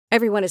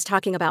Everyone is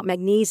talking about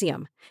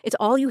magnesium. It's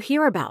all you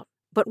hear about.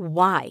 But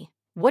why?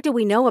 What do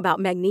we know about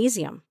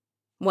magnesium?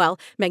 Well,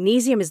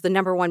 magnesium is the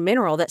number one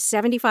mineral that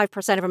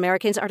 75% of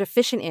Americans are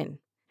deficient in.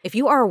 If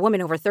you are a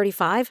woman over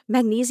 35,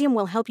 magnesium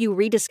will help you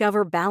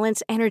rediscover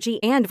balance,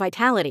 energy, and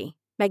vitality.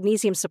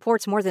 Magnesium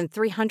supports more than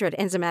 300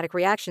 enzymatic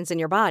reactions in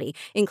your body,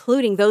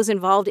 including those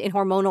involved in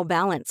hormonal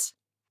balance.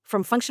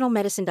 From functional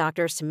medicine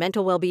doctors to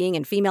mental well-being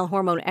and female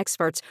hormone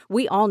experts,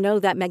 we all know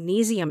that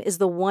magnesium is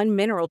the one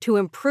mineral to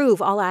improve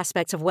all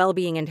aspects of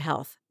well-being and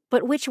health.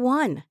 But which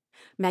one?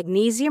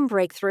 Magnesium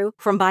Breakthrough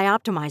from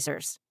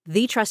Bioptimizers,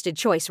 the trusted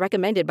choice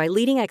recommended by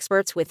leading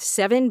experts with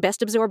 7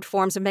 best-absorbed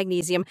forms of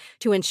magnesium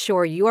to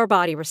ensure your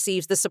body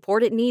receives the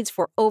support it needs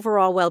for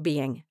overall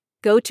well-being.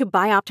 Go to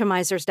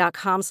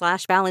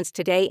bioptimizers.com/balance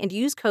today and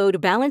use code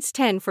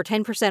BALANCE10 for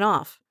 10%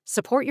 off.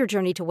 Support your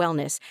journey to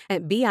wellness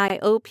at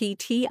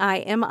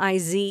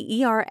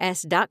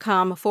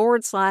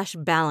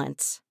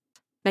bioptimizers.com/balance.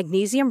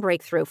 Magnesium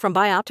Breakthrough from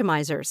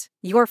Bioptimizers,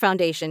 your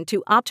foundation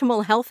to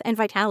optimal health and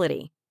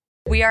vitality.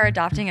 We are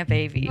adopting a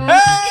baby.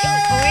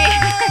 Hey!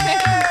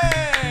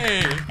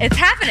 It's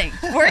happening.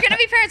 We're going to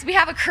be parents. We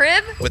have a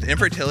crib. With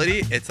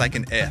infertility, it's like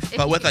an if.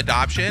 But with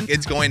adoption,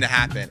 it's going to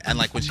happen. And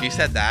like when she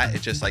said that,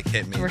 it just like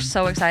hit me. We're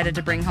so excited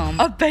to bring home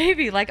a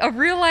baby, like a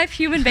real life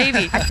human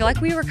baby. I feel like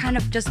we were kind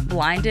of just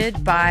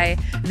blinded by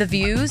the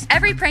views.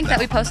 Every prank that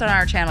we posted on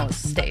our channel is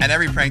staged. And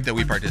every prank that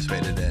we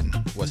participated in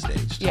was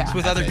staged. Yeah. So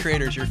with other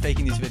creators, you're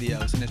faking these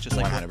videos, and it's just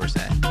like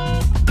 100%.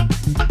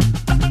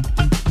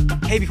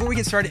 Hey, before we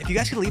get started, if you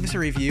guys could leave us a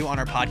review on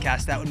our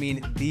podcast, that would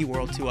mean the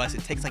world to us.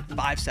 It takes like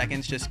 5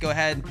 seconds. Just go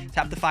ahead,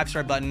 tap the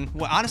 5-star button.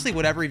 Well, honestly,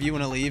 whatever review you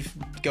want to leave,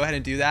 go ahead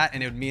and do that,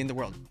 and it would mean the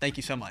world. Thank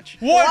you so much.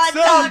 What's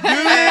up,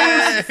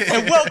 dudes?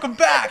 And welcome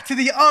back to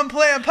the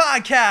Unplanned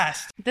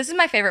Podcast. This is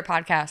my favorite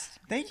podcast.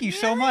 Thank you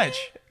so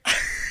much.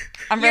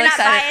 I'm really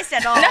excited. You're not biased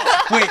at all.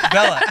 Wait,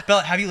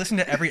 Bella, have you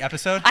listened to every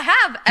episode? I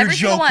have. Every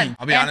single joking. one.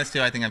 I'll be honest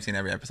too, I think I've seen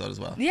every episode as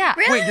well. Yeah.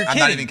 Really? Wait, you're I'm kidding.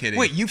 not even kidding.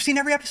 Wait, you've seen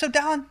every episode,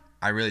 Dallin?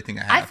 I really think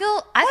I I have.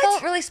 felt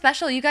really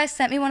special. You guys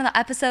sent me one of the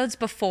episodes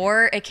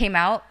before it came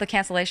out, the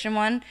cancellation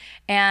one,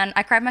 and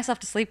I cried myself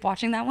to sleep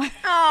watching that one.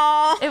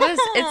 Aww.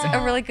 It's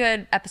a really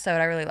good episode.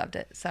 I really loved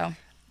it. So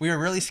We were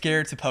really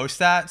scared to post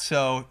that,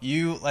 so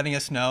you letting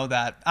us know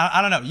that,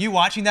 I don't know, you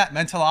watching that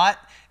meant a lot,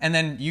 and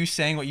then you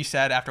saying what you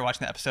said after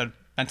watching the episode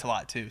meant a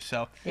lot too,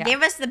 so. yeah.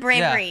 Give us the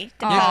bravery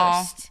to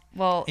Aw. post.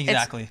 Well,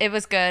 Exactly. it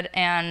was good,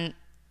 and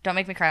don't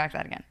make me cry like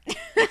that again.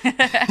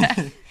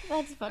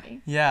 That's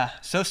funny. Yeah,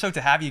 so stoked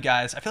to have you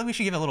guys. I feel like we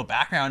should give a little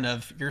background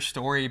of your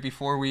story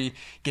before we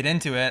get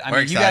into it. We're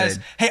you guys,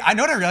 excited. hey, I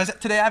know what I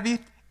realized today, Abby?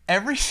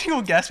 Every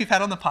single guest we've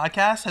had on the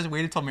podcast has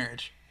waited till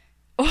marriage.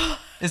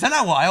 Is that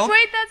not wild?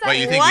 Wait, that's Wait,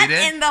 you think What we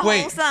did? in the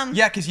Wait, wholesome?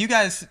 yeah, because you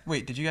guys,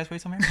 did you guys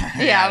wait till marriage?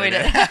 Yeah, we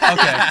did.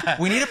 Okay,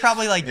 we need to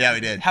probably Yeah,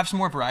 we did. have some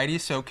more variety,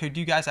 so could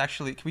we get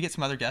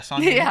some other guests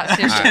on here? Yeah,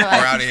 seriously. All right,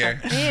 we're out of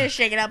here. We need to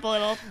shake it up a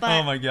little. But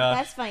Oh my gosh.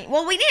 That's funny.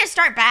 Well, we need to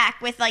start back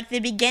with like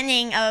the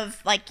beginning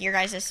of like your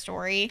guys'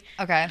 story.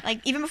 Okay. Like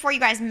even before you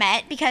guys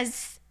met,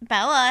 because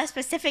Bella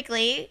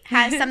specifically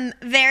has some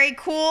very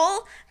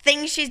cool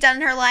things she's done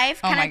in her life.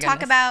 Oh Kind my of talk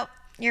goodness. about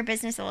your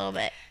business a little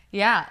bit.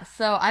 Yeah,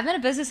 so I've been a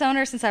business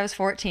owner since I was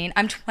 14.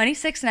 I'm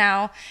 26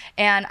 now,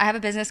 and I have a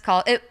business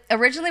called, it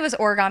originally was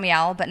Origami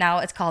Owl, but now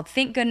it's called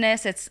Think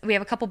Goodness. We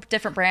have a couple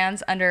different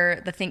brands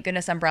under the Think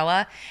Goodness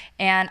umbrella,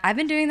 and I've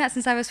been doing that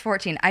since I was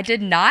 14. I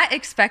did not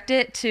expect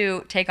it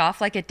to take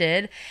off like it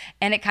did,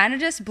 and it kind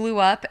of just blew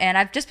up, and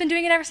I've just been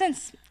doing it ever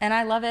since, and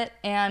I love it,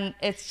 and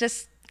it's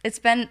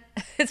been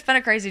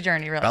a crazy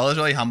journey, really. Bella's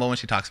really humble when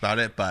she talks about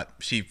it, but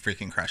she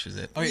freaking crushes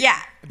it. Okay, Yeah.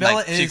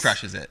 Bella She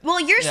crushes it. Well,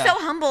 you're Yeah. so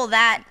humble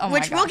that, Oh my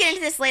which we'll gosh. get into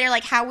this later,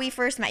 like how we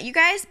first met you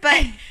guys.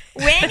 But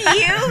when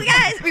you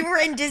guys, we were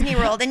in Disney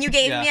World and you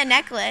gave Yeah. me a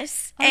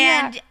necklace, Oh,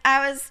 yeah. and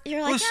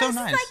you're like, was yeah, so this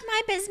nice. is like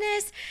my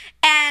business,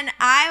 and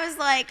I was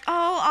like,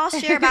 oh, I'll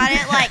share about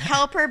it, like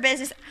help her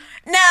business.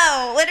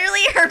 No,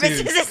 literally, her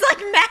business is like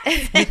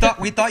massive.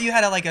 we thought you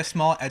had a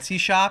small Etsy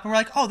shop, and we're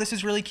like, oh, this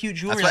is really cute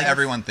jewelry. That's what Like,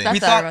 everyone thinks. That's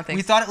we what thought everyone thinks.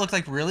 we thought it looked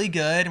like really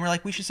good, and we're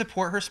like, we should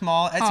support her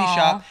small Etsy Aw.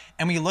 shop.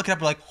 And we look it up,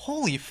 we're like,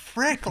 holy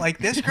frick, like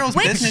this girl's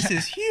business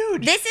is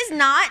huge. This is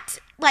not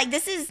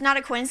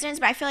a coincidence,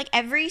 but I feel like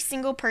every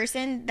single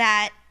person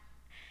that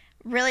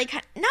really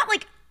not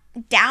like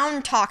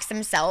down talks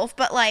themselves,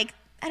 but like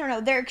I don't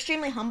know, they're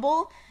extremely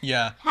humble.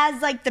 Yeah.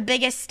 Has like the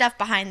biggest stuff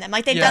behind them.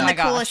 Like they've Yeah. done Oh the my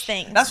gosh. coolest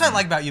things. That's what I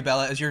like about you,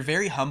 Bella, is you're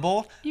very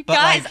humble. You but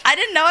guys, like, I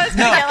didn't know I was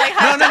going to no, get like no,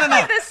 hyped no, up no, no.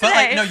 like this But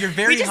like, today. no, you're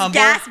very we just humble.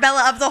 gassed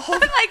Bella up the whole.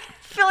 I'm like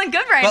feeling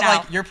good right But now.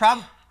 like you're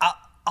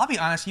I'll be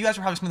honest, you guys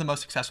are probably some of the most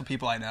successful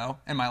people I know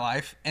in my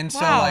life. And so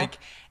Wow. like,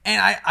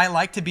 and I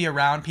like to be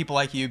around people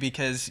like you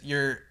because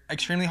you're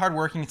extremely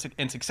hardworking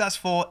and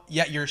successful,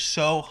 yet you're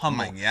so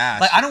humble. Oh my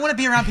gosh. Like, I don't want to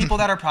be around people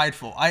that are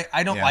prideful.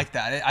 I don't Yeah. like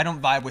that. I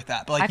don't vibe with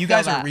that. But like, I you feel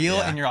guys are that. real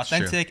Yeah, and you're it's true.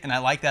 authentic, and I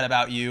like that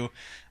about you.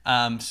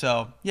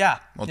 So yeah.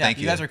 Well, yeah, thank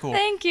you you. guys are cool.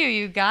 Thank you,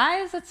 you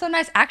guys. That's so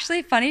nice.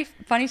 Actually,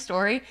 funny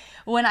story.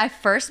 When I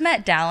first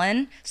met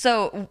Dallin,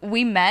 so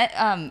we met.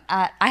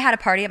 I had a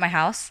party at my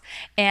house,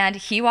 and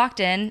he walked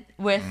in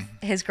with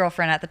his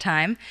girlfriend at the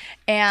time.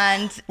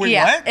 And Wait,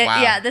 yeah, what?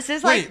 Wow. yeah, this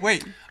is like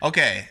Wait.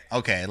 Okay.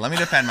 Let me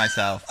defend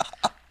myself.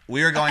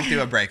 We were going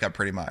through a breakup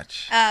pretty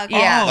much. Okay.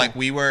 Yeah. Like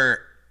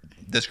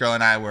this girl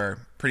and I were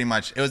pretty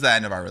much, it was the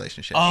end of our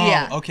relationship. Oh,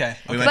 Yeah. okay.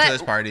 We okay. went to But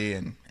this party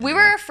and we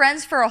were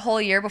friends for a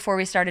whole year before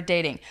we started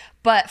dating.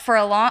 But for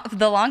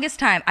the longest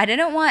time, I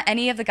didn't want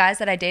any of the guys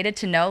that I dated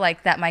to know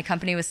like that my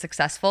company was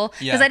successful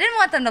because Yeah. I didn't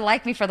want them to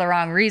like me for the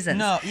wrong reasons.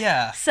 No,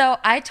 yeah. So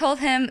I told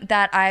him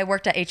that I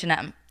worked at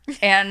H&M,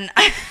 and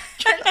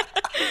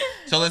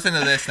So listen to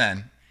this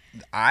then.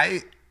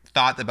 I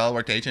thought that Bella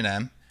worked at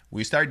H&M.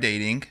 We started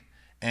dating,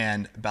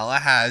 and Bella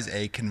has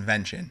a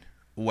convention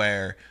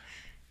where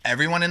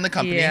everyone in the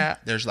company, Yeah.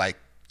 there's like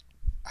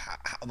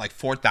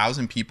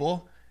 4,000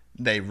 people.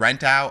 They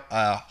rent out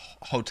a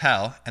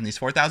hotel, and these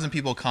 4,000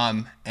 people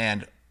come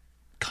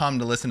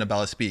to listen to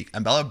Bella speak.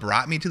 And Bella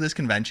brought me to this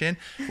convention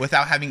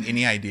without having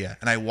any idea.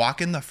 And I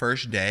walk in the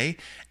first day,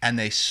 and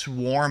they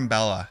swarm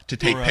Bella to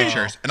take Bro.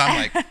 pictures. And I'm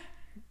like,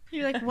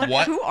 You're like, what?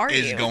 what Who are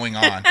is you? going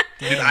on?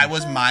 Dude, I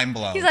was mind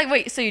blown. he's like,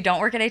 "Wait, so you don't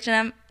work at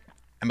H&M?"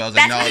 And Bella's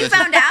like, That's no, when you this is-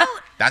 found out.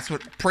 That's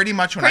what pretty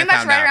much when Pretty I much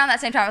found right out. around that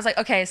same time. I was like,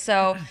 "Okay,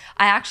 so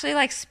I actually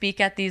like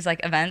speak at these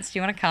like events. Do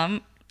you want to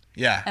come?"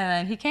 Yeah, And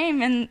then he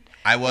came, and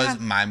I was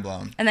mind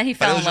blown. and then he But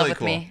fell it in was love really with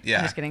cool. me. Yeah,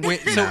 I'm just kidding.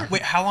 Wait,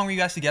 how long were you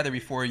guys together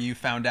before you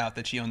found out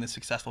that she owned this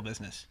successful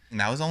business? And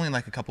that was only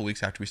like a couple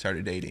weeks after we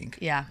started dating.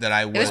 Yeah. that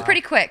I It was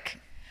pretty quick.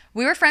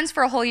 We were friends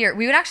for a whole year.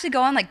 We would actually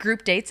go on like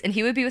group dates, and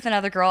he would be with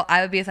another girl,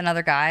 I would be with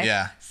another guy.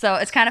 Yeah. So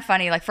it's kind of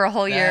funny. Like for a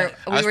whole year,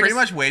 I was pretty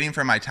much waiting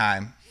for my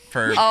time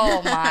for.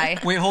 Oh my!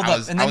 Wait, hold I up.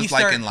 was, And I then was you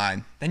like start, in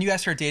line. Then you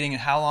guys start dating, and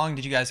how long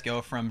did you guys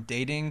go from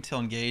dating till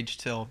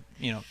engaged till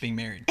being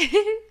married?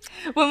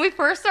 When we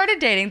first started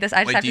dating, I just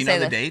Wait, have do to you say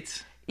know the this.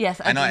 dates?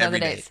 Yes, I I know do know every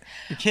the date. dates.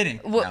 You're kidding.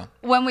 No.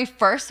 When we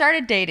first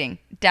started dating,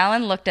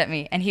 Dallin looked at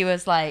me and he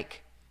was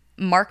like,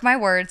 "Mark my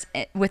words,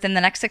 within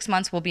the next 6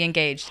 months we'll be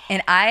engaged."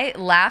 And I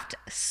laughed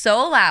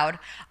so loud.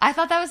 I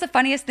thought that was the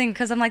funniest thing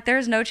because I'm like,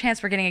 there's no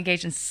chance we're getting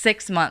engaged in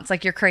 6 months.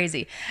 Like, you're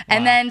crazy.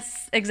 And then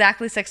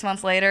exactly 6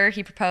 months later,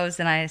 he proposed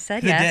and I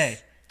said The yes. day.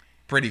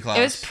 Pretty close.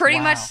 It was pretty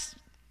Wow. much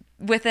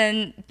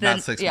within the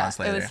About 6 months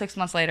It was later. 6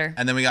 months later.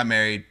 And then we got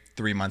married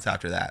 3 months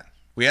after that.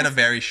 We had a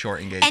very short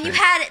engagement. And you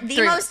had the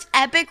 3 most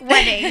epic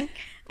wedding.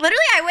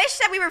 Literally, I wish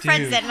that we were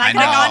friends Dude, then. And I I know.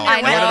 could have gone to I your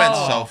It know. would wedding.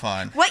 have been so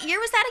fun. What year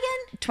was that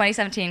again?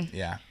 2017.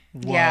 Yeah.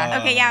 Yeah.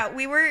 Okay, yeah,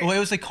 we were. Well, it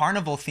was a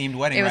carnival themed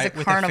wedding, It was right? a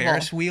With carnival. a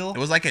Ferris wheel. It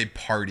was like a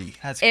party.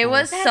 That's It cool.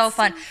 was That's so so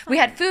fun. We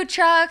had food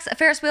trucks, a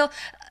Ferris wheel,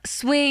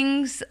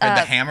 swings, the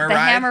hammer the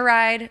ride? hammer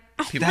ride.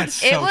 People,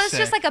 That's It so was sick.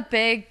 just like a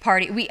big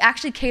party. We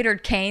actually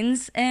catered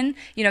Cane's in,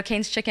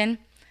 Cane's chicken.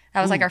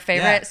 That was like Ooh, our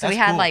favorite. yeah, So we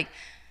that's had cool. like,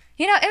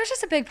 it was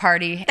just a big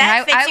party. That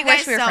and fits I you wish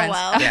guys we were so friends.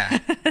 well. yeah.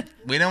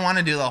 We didn't want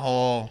to do the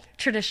whole.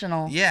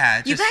 Traditional. Yeah.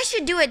 It You just- guys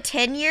should do a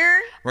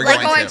 10-year. We're We're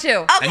going, going to. to.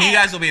 Okay. And you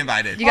guys will be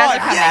invited. You guys Oh, are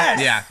coming. yes!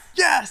 Yeah.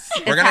 Yes.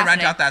 We're going to rent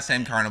happening. out that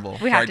same carnival We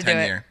for have our to do it.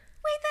 10-year.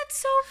 Wait, that's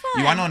so fun.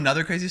 You want to know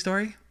another crazy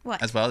story?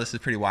 What? As well, this is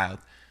pretty wild.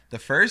 The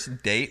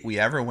first date we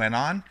ever went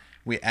on,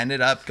 we ended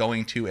up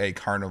going to a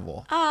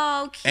carnival.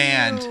 Oh, cute.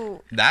 And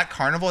that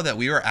carnival that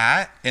we were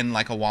at in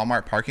like a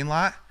Walmart parking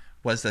lot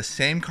was the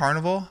same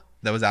carnival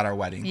that was at our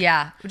wedding.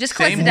 Yeah. Just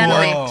Same,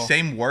 coincidentally. Whoa.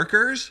 same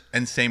workers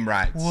and same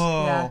rides.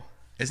 Whoa. Yeah.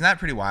 Isn't that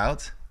pretty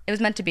wild? It was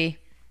meant to be.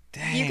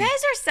 Dang. You guys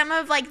are some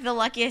of like the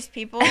luckiest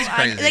people.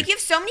 crazy. Like you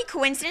have so many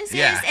coincidences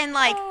Yeah. and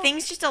like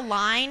things just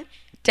align.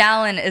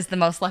 Dallin is the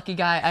most lucky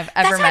guy I've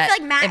ever That's how I met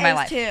feel like Matt in my is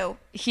life. too.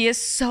 He is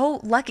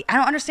so lucky. I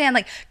don't understand.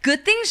 Like,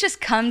 good things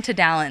just come to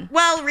Dallin.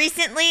 Well,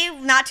 recently,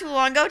 not too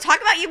long ago, talk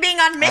about you being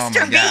on my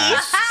Mr. gosh.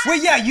 Beast.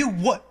 Wait, yeah,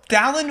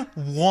 Dallin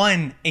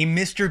won a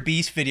Mr.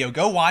 Beast video.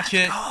 Go watch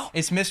it.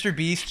 It's Mr.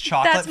 Beast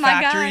Chocolate That's my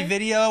Factory guy.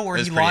 video where It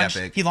was he pretty launched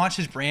epic. he launched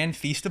his brand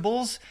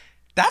Feastables.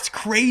 That's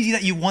crazy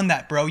that you won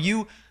that, bro.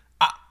 You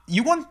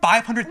won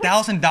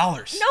 $500,000.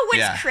 No, what's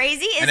Yeah.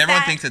 crazy is and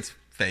everyone that thinks it's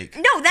fake.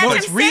 no, that's No, what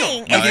it's I'm real.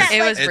 saying. No, is it's- that, it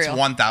like, was It's real.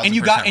 1,000%. And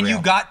you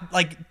real. got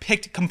like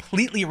picked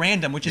completely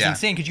random, which is Yeah.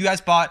 insane because you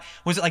guys bought,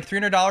 was it like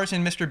 $300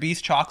 in Mr.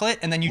 Beast chocolate,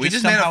 and then you We just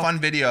just made somehow a fun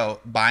video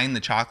buying the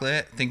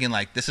chocolate, thinking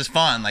like this is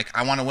fun. Like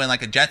I want to win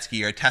like a jet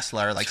ski or a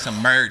Tesla or like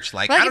some merch.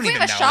 Like Like, I if don't we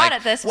even have a know. shot like,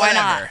 at this, why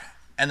not? whatever.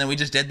 And then we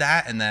just did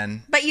that, and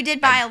then But you did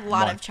buy a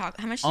lot won. of chocolate.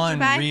 How much did you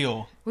buy?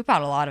 unreal. We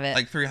bought a lot of it.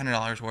 like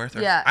 $300 worth.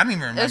 Or, yeah. I don't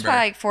even remember. It was probably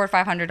like $400 or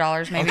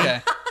 $500 maybe. Okay,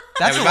 Yeah,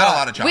 that's we bought a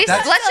lot of We,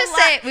 chocolate. let's a just lot.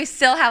 say we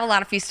still have a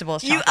lot of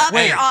Feastables You chocolate. upped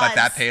Wait, your odds. But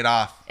that paid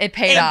off. It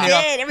paid It off.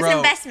 did. It was Bro. an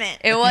investment.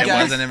 It was. It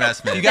guys- was an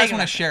investment. You guys Big want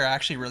to investment. share? I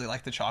actually really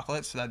like the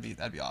chocolate, so that'd be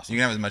awesome. You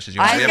can have as much as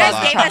you I want. We You have a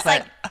guys lot. gave us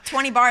Chocolate. like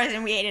 20 bars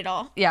and we ate it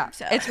all. Yeah.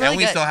 So. It's really And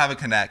we good. still have a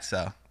connect,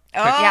 so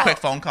Oh. quick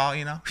phone call,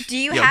 Do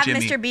you Yo, have Jimmy.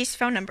 Mr. Beast's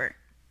phone number?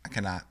 I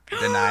cannot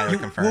deny or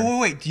confirm.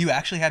 Wait. Do you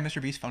actually have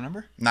Mr. Beast's phone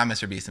number? Not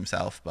Mr. Beast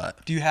himself,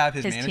 but Do you have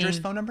his His manager's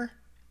team. phone number?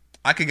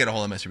 I could get a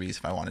hold of Mr. Beast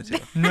if I wanted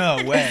to.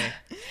 No way.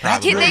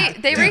 Probably.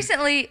 They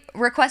recently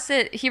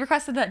requested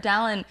that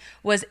Dallin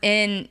was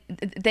in.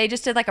 They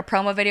just did like a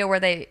promo video where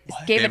they gave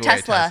a Gave away a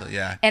Tesla, Tesla,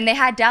 yeah. and they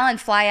had Dallin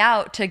fly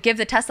out to give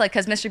the Tesla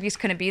because Mr. Beast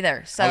couldn't be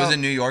there. So I was in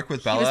New York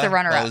with Bella. was the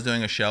runner-up. Bella was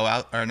doing a show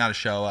out, or not a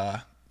show,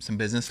 some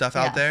business stuff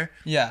out there.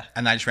 Yeah.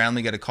 And I just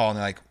randomly get a call and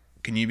they're like,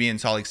 "Can you be in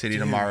Salt Lake City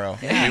tomorrow?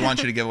 We want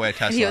you to give away a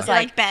Tesla." he was You're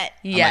like, like, bet.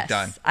 I'm "Yes, like,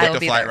 done. I will Booked a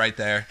be flight there." right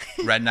there.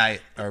 Red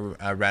night or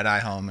red eye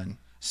home, and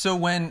So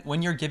when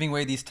you're giving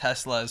away these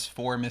Teslas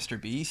for Mr.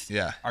 Beast,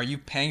 Yeah. are you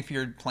paying for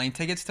your plane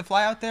tickets to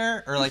fly out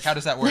there, or like how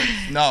does that work?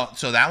 no.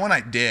 So that one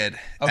I did,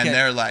 Okay. and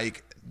they're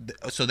like,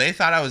 so they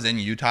thought I was in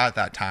Utah at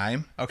that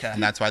time. Okay.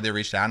 And that's why they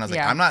reached out. And I was like,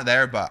 Yeah. I'm not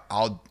there, but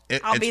I'll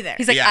I'll be there.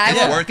 He's like, yeah, "I it's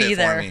will worth be it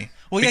there." for me.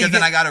 Well, yeah, because you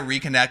then get- I got to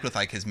reconnect with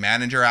like his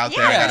manager out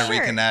there. Yeah, I got to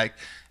sure. reconnect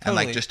and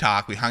Totally. like just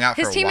talk. We hung out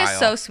His for a team while. is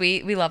so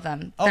sweet. We love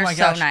them. Oh They're my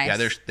so gosh. nice.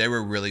 Yeah, they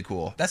were really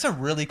cool. That's a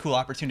really cool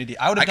opportunity.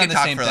 I would have I done could the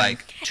talk same for thing.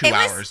 like 2 It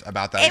was- hours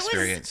about that it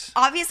experience.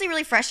 was obviously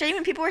really frustrating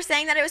when people were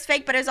saying that it was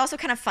fake, but it was also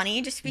kind of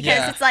funny just because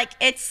Yeah. it's like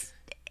it's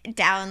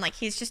Dallin, like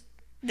he's just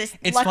this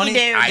It's lucky funny.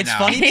 dude. I It's know.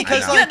 funny I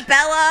because know. You like have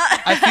Bella.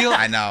 I feel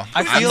I know. I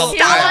I'm feel the-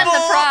 Still on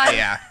the prod.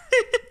 Yeah,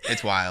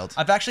 it's wild.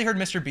 I've actually heard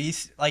Mr.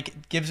 Beast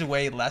like gives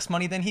away less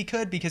money than he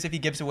could because if he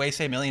gives away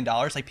say $1 million,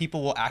 like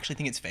people will actually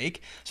think it's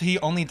fake. So he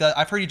only does.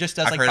 I've heard he just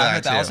does I've like heard of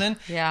that, too. 500,000.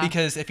 Yeah.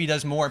 Because if he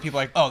does more, people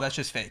are like, oh, that's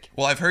just fake.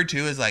 Well, I've heard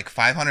too is like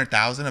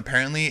 500,000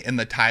 apparently in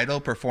the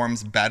title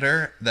performs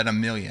better than $1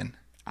 million.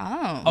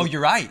 Oh. Oh,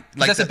 you're right.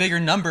 Like That's a the- bigger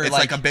number. It's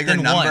like a bigger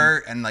than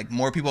number, one. and like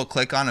more people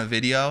click on a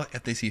video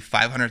if they see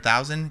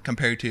 500,000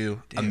 compared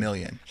to $1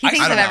 million. He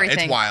thinks I don't of know. everything.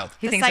 It's wild.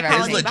 He The thinks of His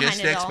psychology everything. behind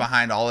it logistics all.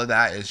 behind all of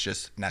that is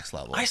just next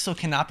level. I still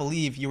cannot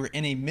believe you were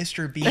in a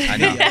Mr. Beast I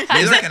know. video.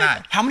 Neither can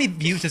I. How many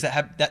views does that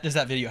have? Does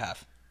that video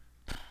have?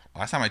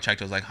 Last time I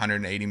checked, it was like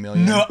 180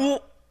 million.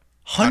 No.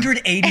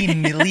 180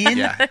 million?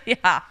 Yeah.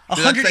 Yeah.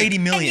 180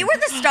 And million. you were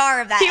the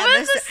star of that He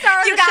was episode. the star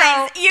of you the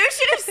guys, show. you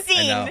should have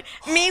seen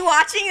know. me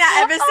watching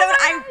that episode.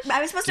 Oh I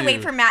was supposed to wait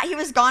Dude. for Matt. He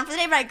was gone for the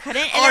day, but I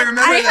couldn't. And Oh, I then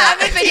remember We that.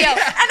 have a video.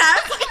 And I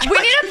was like, We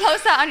need to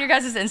post that on your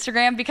guys'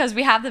 Instagram because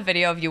we have the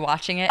video of you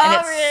watching it, and Oh,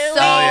 it's really?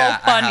 so Oh, yeah,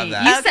 I have funny.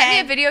 that. You sent me Okay.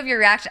 a video of your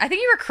reaction. I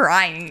think you were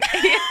crying.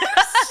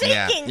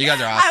 Yeah, shaking. you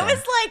guys are awesome. I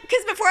was like,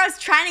 because before I was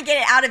trying to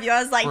get it out of you,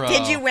 I was like, Bro.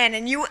 did you win?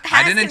 And you I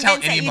had us didn't tell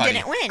convinced that you anybody.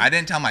 didn't win. I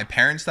didn't tell my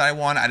parents that I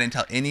won. I didn't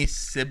tell any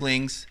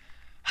siblings.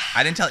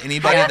 I didn't tell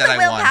anybody I had that the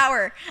I won.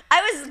 willpower.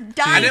 I was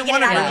dying I to didn't get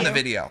want it to out ruin of the you.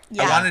 video.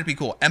 Yeah. I wanted it to be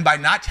cool. And by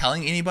not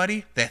telling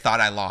anybody, they thought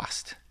I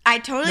lost. I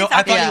totally No, thought I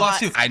thought that you lost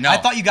too. I know. I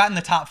thought you got in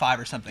the top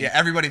 5 or something. Yeah,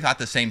 everybody thought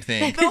the same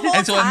thing. The whole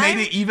And so it time?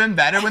 made it even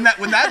better when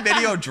that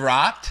video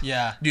dropped.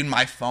 Yeah. Dude,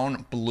 my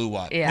phone blew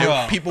up. Yeah. Dude,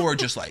 Bro. people were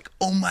just like,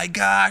 "Oh my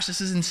gosh, this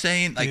is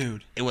insane." Like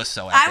Dude. it was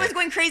so epic. I was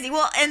going crazy.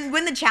 Well, and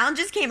when the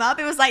challenges came up,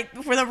 it was like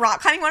for the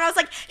rock climbing one, I was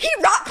like, he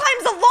rock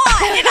climbs a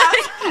lot. And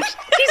I was,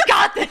 He's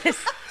got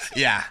this.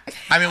 Yeah.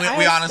 I mean, we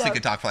was honestly so-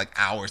 could talk for like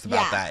hours about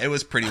Yeah. that. It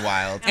was pretty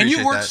wild. And you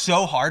Appreciate worked that.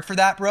 so hard for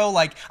that, bro.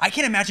 Like, I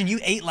can't imagine you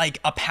ate like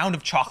a pound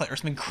of chocolate or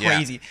something Yeah,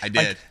 crazy. I Like,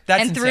 did.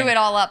 that's And threw insane. it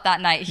all up that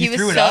night. He You was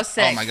threw it so up?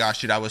 sick. Oh my gosh,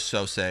 dude, I was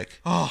so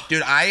sick. Oh.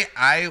 Dude,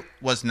 I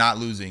was not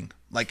losing.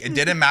 Like it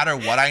didn't matter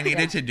what I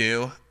needed to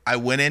do. I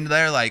went in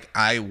there like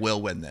I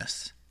will win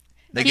this.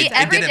 Like He it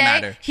every didn't day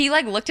matter. he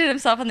like looked at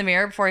himself in the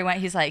mirror before he went.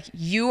 He's like,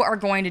 "You are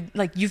going to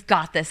like, you've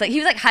got this." Like he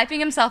was like hyping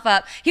himself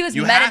up. He was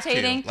You have to.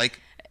 meditating. Like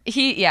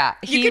He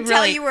You could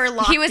tell you were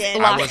locked He was in.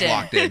 I locked was in.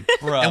 locked in.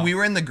 Bro. And we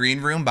were in the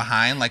green room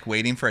behind, like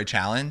waiting for a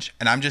challenge,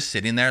 and I'm just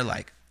sitting there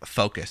like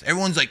focused.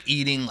 Everyone's like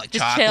eating like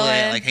Just chocolate,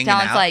 chilling. like hanging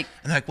John's out. like-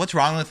 and they're like, "What's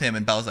wrong with him?"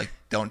 And Bella's like,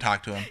 "Don't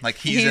talk to him. Like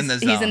he's in the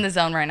zone." He's in the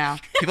zone right now.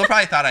 People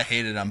probably thought I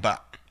hated him,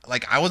 but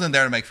like I wasn't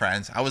there to make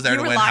friends. I was there You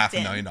to were win locked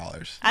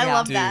 $500,000. I Yeah.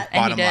 love Dude. that. And he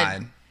Bottom did.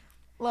 line.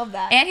 Love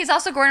that. And he's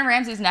also Gordon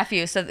Ramsay's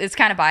nephew, so it's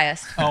kind of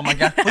biased. Oh my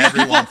god!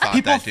 Everyone thought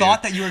People that, dude.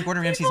 thought that you were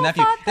Gordon Ramsay's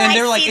nephew, thought that. and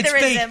they were I like, see "It's the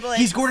fake. resemblance.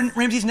 He's Gordon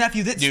Ramsay's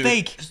nephew. That's Dude,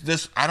 fake."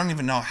 this I don't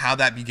even know how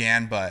that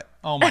began, but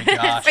Oh my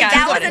gosh! Wait, Guys,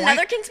 that was what-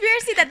 another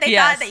conspiracy that they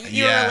Yes. thought that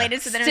you Yeah. were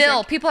related to the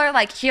Still, people are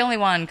like, he only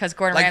won because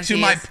Gordon like Ramsay to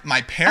my is-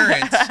 my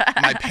parents,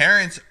 my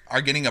parents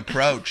are getting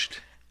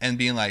approached and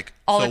being like,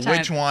 All "So the time.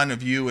 which one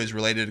of you is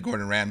related to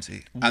Gordon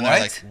Ramsay?" And What? they're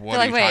like, "What They're are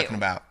like, you "Wait, talking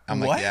about?"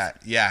 I'm what? like,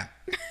 "Yeah."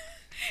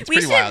 It's we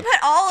pretty should wild. put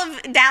all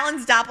of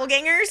Dallin's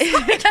doppelgangers.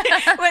 What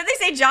did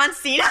they say? John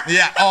Cena?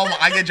 Yeah. Oh,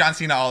 I get John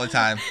Cena all the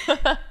time.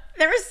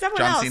 There was someone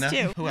John else Cena.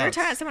 too. Who We were else?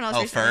 talking about someone else.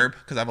 Oh, recently. Ferb,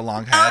 because I have a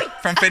long head.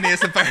 From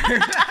Phineas and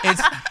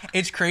Ferb.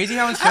 It's crazy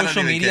how on I don't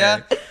social even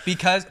media care.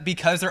 because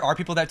there are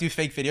people that do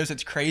fake videos.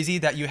 It's crazy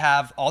that you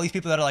have all these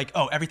people that are like,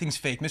 "Oh, everything's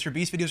fake. Mr.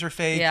 Beast videos are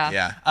fake." Yeah.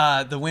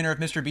 Yeah. The winner of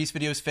Mr. Beast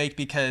video is fake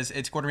because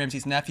it's Gordon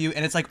Ramsay's nephew,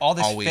 and it's like all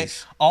this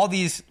Always. all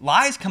these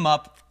lies come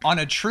up on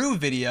a true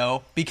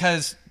video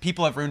because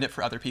people have ruined it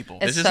for other people.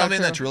 It's This is so something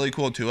true. that's really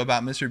cool too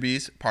about Mr.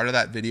 Beast. Part of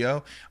that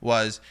video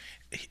was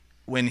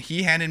when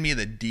he handed me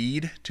the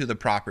deed to the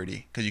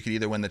property, because you could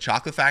either win the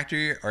chocolate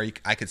factory or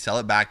I could sell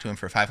it back to him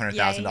for $500,000.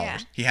 Yeah.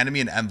 He handed me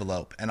an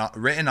envelope, and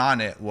written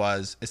on it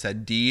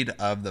said deed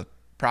of the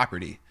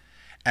property.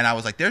 And I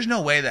was like, there's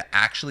no way that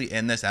actually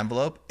in this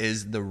envelope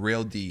is the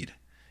real deed.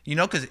 You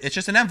know, because it's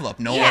just an envelope.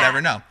 No one would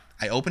ever know.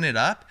 I open it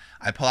up.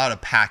 I pull out a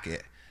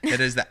packet that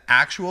is the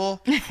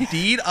actual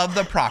deed of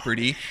the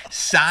property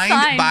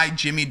signed by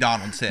Jimmy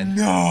Donaldson.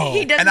 No.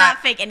 He does not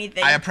fake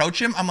anything. I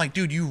approach him. I'm like,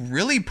 dude, you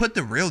really put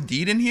the real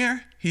deed in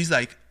here? He's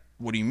like,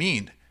 what do you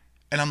mean?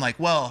 And I'm like,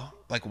 well,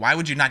 like, why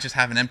would you not just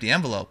have an empty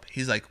envelope?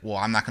 He's like, well,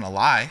 I'm not going to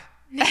lie.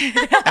 And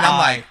I'm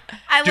like,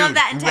 I dude, love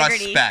that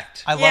integrity.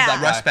 Respect. I love that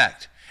guy.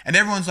 Respect. And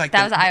everyone's like,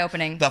 that was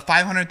eye-opening. The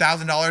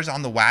 $500,000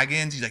 on the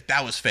wagons. He's like,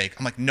 that was fake.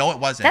 I'm like, no, it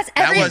wasn't.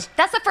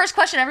 That's the first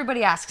question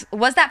everybody asks.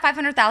 Was that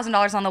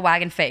 $500,000 on the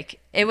wagon fake?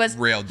 It was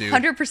real, dude.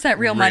 100%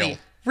 real money.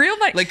 Real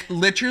money. Like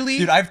literally.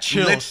 Dude, I have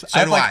chills.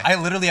 I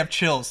literally have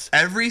chills.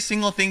 Every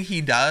single thing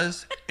he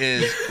does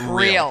is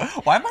real.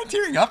 Why am I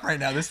tearing up right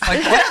now? This is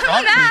like, what's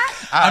wrong with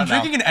me? I'm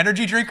drinking an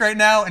energy drink right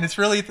now, and it's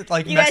really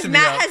like you guys, messing me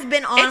up. Matt has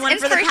been on one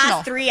for the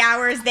past 3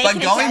 hours. But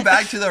going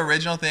back to the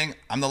original thing,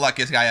 I'm the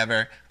luckiest guy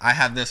ever. I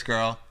have this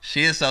girl.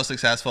 She is so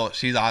successful.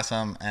 She's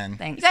awesome. And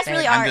thanks. You guys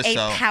really are a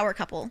so, power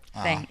couple.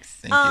 Thanks.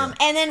 Thank you.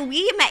 And then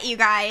we met you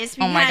guys.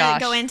 We Oh my gosh.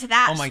 go into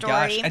that Oh my story.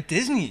 gosh, at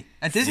Disney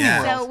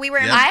Yeah. World. So we were.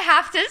 Yep. I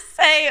have to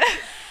say, I'm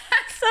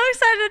so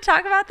excited to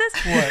talk about this.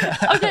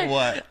 What? Okay.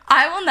 What?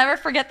 I will never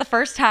forget the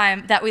first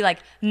time that we like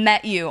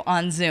met you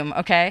on Zoom.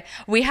 Okay,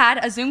 we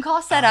had a Zoom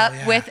call set up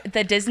with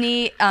the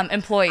Disney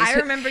employees. I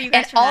remember you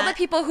guys and from all that. the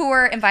people who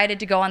were invited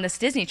to go on this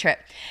Disney trip.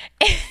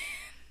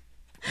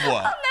 What?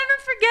 I'll never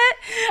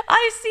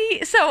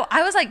forget. So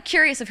I was like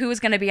curious of who was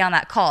going to be on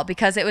that call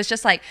because it was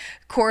just like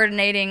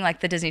coordinating like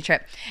the Disney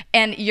trip.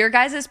 And your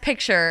guys'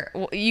 picture,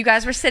 you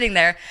guys were sitting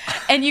there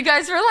and you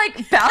guys were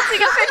like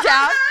bouncing up and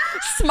down,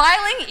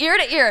 smiling ear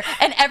to ear.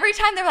 And every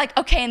time they were like,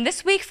 okay, and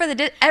this week for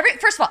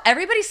first of all,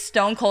 everybody's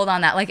stone cold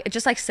on that. Like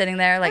just like sitting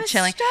there, like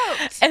chilling.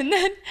 Stoked. And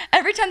then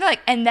every time they're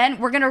like, and then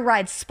we're going to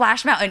ride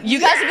Splash Mountain.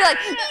 You guys would be like,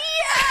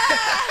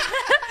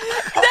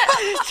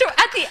 so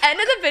at the end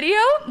of the video,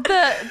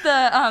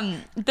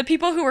 the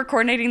people who were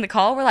coordinating the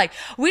call were like,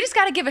 we just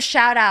got to give a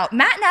shout out.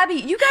 Matt and Abby,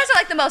 you guys are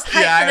like the most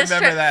hyped for this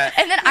trip. That.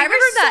 And then I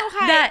remember so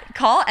hyped. that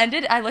call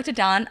ended. I looked at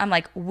Dallin. I'm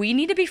like, we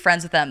need to be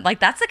friends with them. Like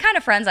that's the kind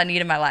of friends I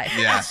need in my life.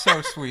 Yeah. That's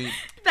so sweet.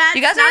 That's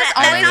You guys are not, just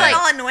that's always, not like- at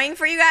all annoying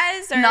for you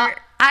guys. Or? Not,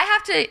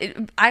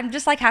 I'm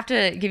just like have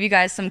to give you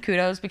guys some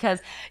kudos because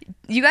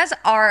you guys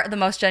are the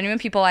most genuine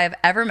people I have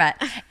ever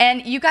met.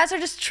 And you guys are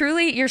just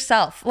truly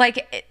yourself.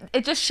 Like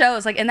it just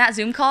shows like in that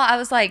Zoom call, I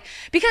was like,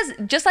 because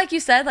just like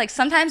you said, like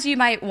sometimes you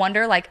might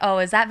wonder like, oh,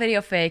 is that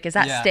video fake? Is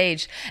that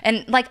staged?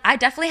 And like, I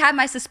definitely had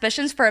my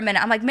suspicions for a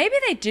minute. I'm like, maybe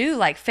they do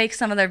like fake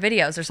some of their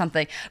videos or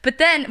something. But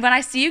then when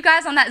I see you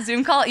guys on that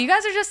Zoom call, you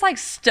guys are just like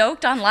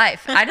stoked on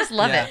life. I just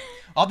love it.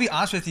 I'll be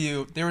honest with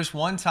you. There was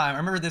one time, I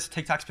remember this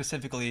TikTok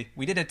specifically.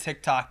 We did a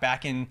TikTok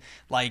back in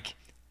like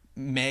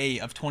May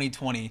of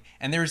 2020.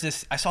 And there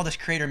was I saw this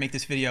creator make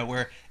this video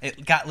where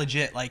it got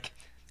legit like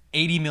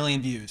 80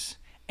 million views.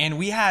 And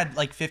we had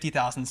like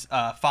 50,000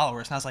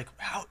 followers. And I was like,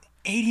 wow,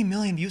 80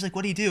 million views? Like,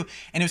 what do you do?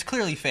 And it was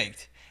clearly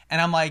faked. And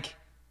I'm like,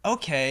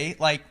 okay,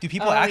 like, do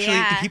people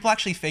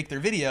actually fake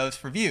their videos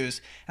for views?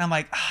 And I'm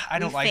like, I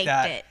don't like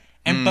that. It.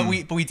 And but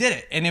we did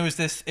it, and it was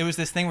this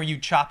thing where you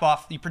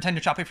pretend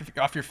to chop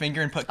off your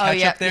finger and put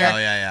ketchup there. Oh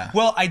yeah.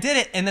 Well, I did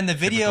it, and then the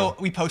video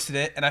we posted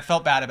it, and I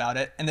felt bad about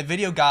it, and the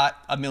video got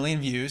 1 million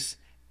views,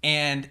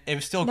 and it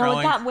was still growing. No,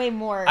 it got way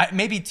more.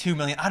 Maybe 2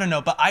 million. I don't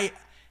know, but I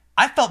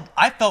felt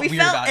weird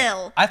about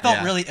it. I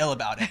felt really ill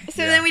about it.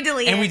 So then we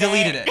deleted it. And we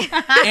deleted it.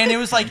 And it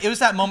was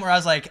that moment where I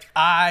was like,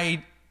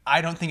 I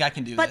don't think I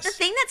can do this. But the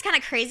thing that's kind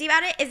of crazy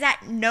about it is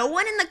that no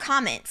one in the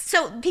comments.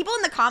 So people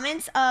in the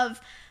comments of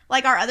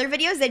like our other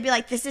videos, they'd be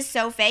like, this is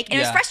so fake. And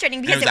it was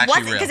frustrating because it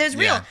wasn't, because it was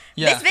real.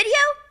 Yeah. This video,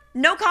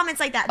 no comments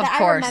like that. Of I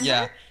course. remember.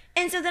 Yeah.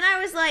 And so then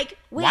I was like,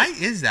 wait. Why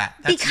is that?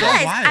 That's because so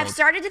wild. I've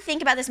started to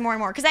think about this more and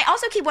more. Because I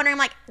also keep wondering,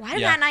 like, why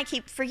do Matt and I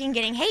keep freaking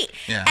getting hate?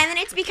 Yeah. And then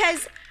it's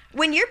because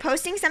when you're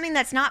posting something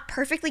that's not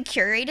perfectly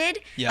curated,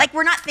 like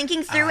we're not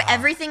thinking through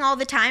everything all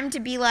the time to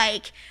be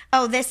like,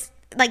 oh, this,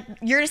 like,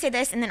 you're going to say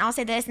this, and then I'll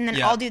say this, and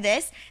then I'll do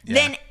this.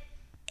 Then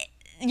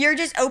you're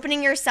just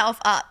opening yourself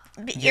up.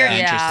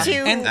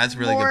 Interesting. And that's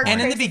really good point.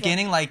 And in the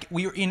beginning, like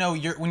when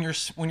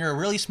you're a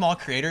really small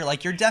creator,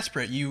 like you're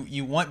desperate.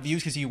 You want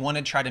views because you want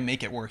to try to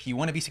make it work. You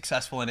want to be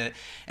successful in it.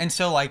 And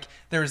so like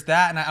there's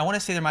that, and I want to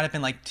say there might have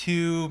been like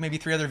 2, maybe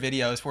 3 other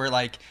videos where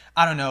like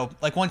I don't know,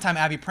 like one time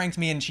Abby pranked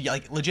me and she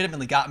like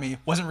legitimately got me,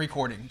 wasn't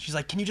recording. She's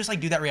like, can you just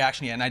like do that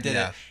reaction yet? And I did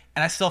it,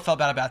 and I still felt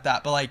bad about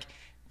that. But like,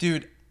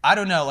 dude, I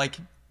don't know, like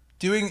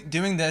doing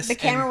this. The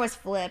camera was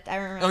flipped. I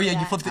remember. Oh yeah,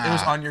 you flipped it. It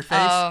was on your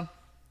face.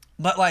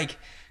 But like,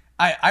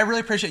 I really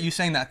appreciate you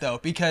saying that though,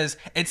 because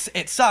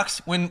it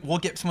sucks when we'll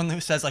get someone who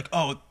says like,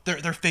 oh,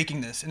 they're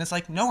faking this, and it's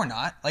like, no, we're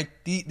not. Like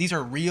these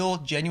are real,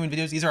 genuine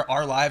videos. These are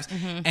our lives,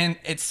 and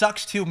it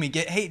sucks too when we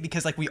get hate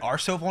because like we are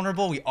so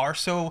vulnerable, we are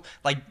so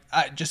like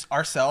just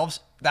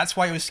ourselves. That's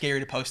why it was scary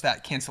to post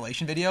that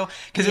cancellation video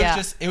because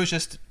it was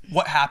just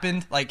what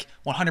happened, like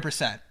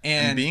 100%.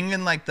 And being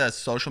in like the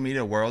social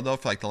media world though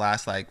for like the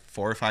last like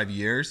 4 or 5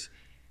 years,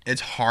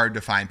 it's hard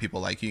to find people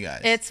like you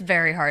guys. It's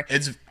very hard.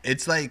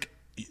 It's like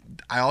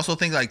I also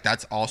think like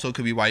that's also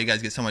could be why you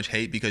guys get so much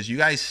hate, because you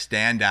guys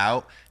stand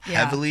out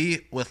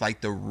heavily with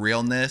like the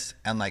realness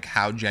and like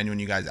how genuine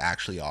you guys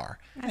actually are.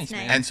 That's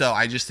nice. And so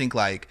I just think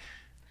like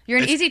you're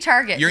an easy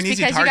target. You're an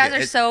easy because target. You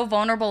guys are so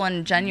vulnerable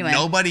and genuine.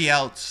 Nobody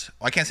else,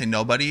 well, I can't say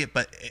nobody,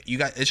 but you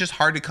guys, it's just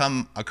hard to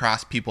come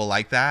across people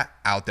like that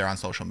out there on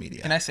social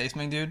media. Can I say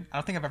something, dude? I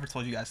don't think I've ever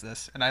told you guys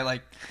this. And I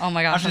like, oh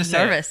my gosh, I'm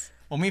nervous.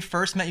 When we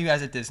first met you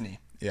guys at Disney,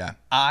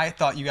 I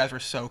thought you guys were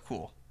so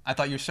cool. I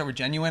thought you were so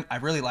genuine. I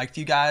really liked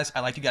you guys.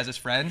 I liked you guys as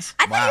friends.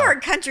 I thought you were a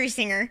country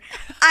singer.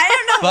 I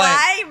don't know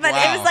why, but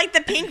it was like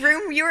the pink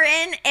room you were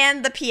in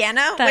and the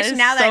piano, which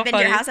now that I've been to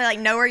your house, I like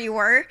know where you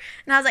were.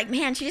 And I was like,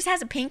 man, she just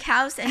has a pink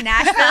house in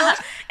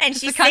Nashville and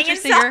she's singing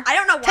stuff. I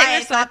don't know why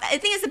I thought that. I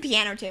think it's the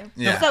piano too.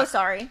 Yeah. I'm so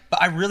sorry.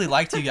 But I really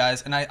liked you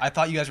guys, and I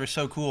thought you guys were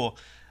so cool.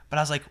 But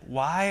I was like,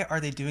 why are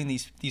they doing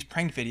these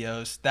prank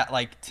videos that,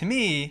 like, to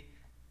me,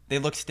 they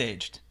look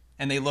staged.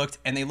 And they looked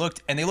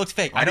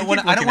fake. I don't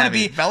want to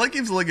be. Bella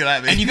keeps looking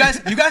at me. And you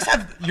guys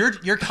have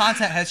your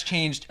content has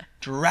changed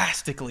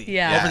drastically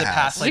over the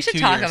past like 2 years. We should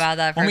talk about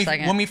that for a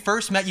second. When we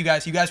first met you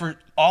guys were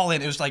all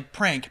in. It was like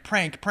prank.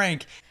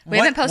 We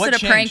haven't posted a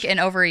prank in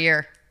over a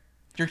year.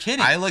 You're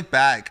kidding. I look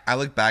back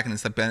and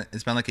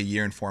it's been like a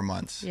year and 4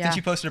 months. Yeah. Since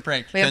you posted a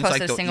prank. We haven't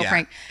posted a single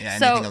prank. Yeah.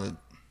 So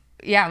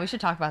yeah, we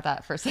should talk about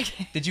that for a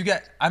second. Did you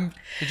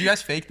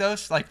guys fake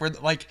those? Like,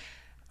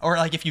 or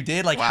like if you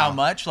did, like how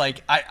much?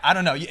 Like I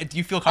don't know. Do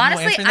you feel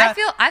comfortable answering that?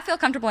 I feel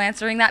comfortable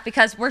answering that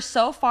because we're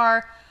so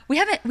far. We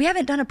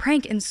haven't done a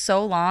prank in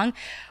so long.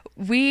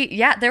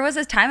 There was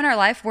a time in our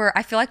life where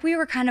I feel like we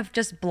were kind of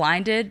just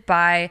blinded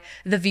by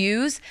the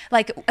views,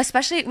 like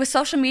especially with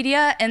social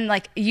media and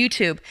like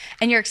YouTube,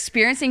 and you're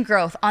experiencing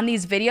growth on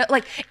these videos.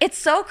 Like it's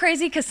so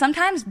crazy because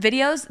sometimes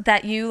videos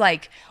that you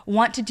like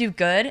want to do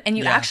good and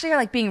you actually are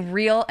like being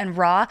real and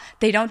raw,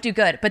 they don't do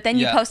good. But then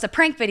you post a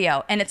prank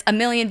video and it's 1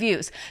 million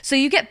views. So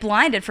you get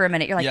blinded for a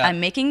minute. You're like, I'm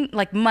making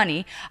like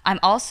money. I'm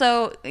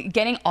also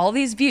getting all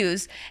these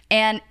views,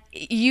 and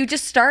you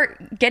just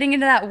start getting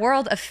into that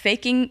world of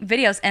faking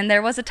videos. And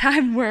there was a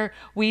time where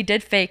we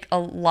did fake a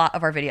lot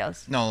of our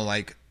videos. No,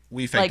 like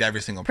we faked every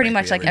single pretty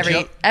prank. Pretty much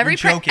like every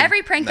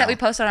prank that we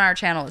posted on our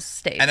channel is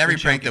staged. And every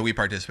prank that we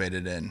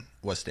participated in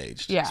was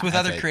staged. Yeah. So with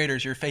other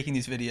creators, you're faking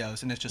these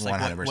videos and it's just like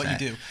what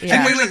you do.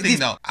 Yeah. And wait,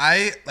 though.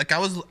 I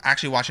was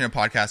actually watching a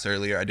podcast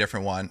earlier, a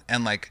different one,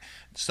 and like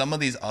some of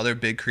these other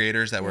big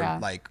creators that were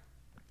like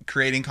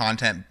creating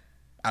content,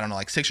 I don't know,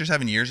 like 6 or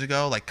 7 years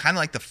ago, like kind of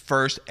like the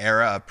first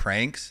era of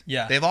pranks.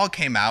 Yeah. They've all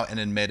came out and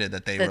admitted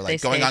that they were like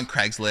going on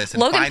Craigslist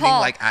and finding Paul.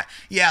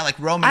 like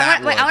Roman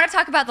Atwood. I want to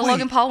talk about the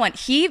Logan Paul one.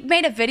 He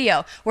made a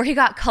video where he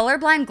got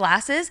colorblind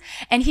glasses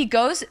and he's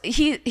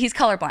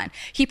colorblind.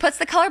 He puts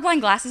the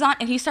colorblind glasses on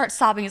and he starts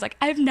sobbing. He's like,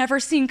 I've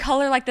never seen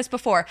color like this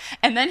before.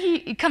 And then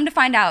he come to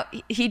find out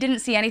he didn't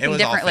see anything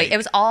differently. It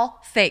was all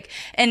fake.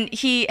 And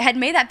he had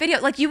made that video.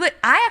 Like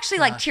I actually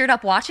like teared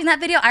up watching that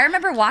video. I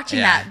remember watching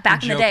that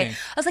back in the day.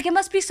 I was like, it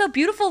must be so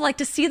beautiful, like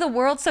to see the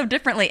world so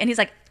differently. And he's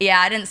like, yeah,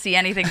 I didn't see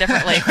anything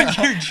differently.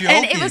 You're joking.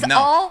 And it was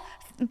all,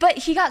 but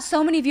he got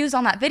so many views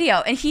on that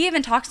video. And he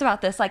even talks about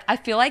this. Like, I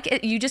feel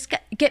like you just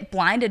get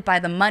blinded by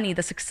the money,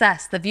 the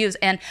success, the views.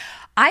 And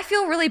I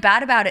feel really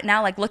bad about it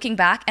now, like looking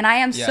back. And I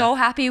am so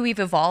happy we've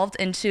evolved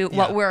into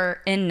what we're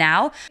in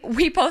now.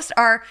 We post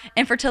our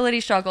infertility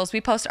struggles.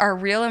 We post our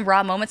real and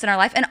raw moments in our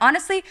life. And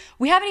honestly,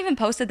 we haven't even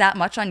posted that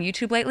much on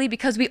YouTube lately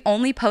because we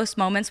only post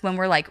moments when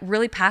we're like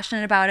really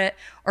passionate about it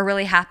or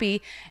really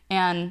happy.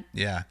 And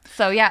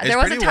so there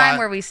was a time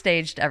where we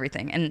staged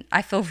everything. And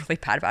I feel really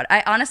bad about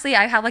it.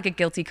 I have like a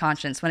guilty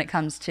conscience when it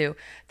comes to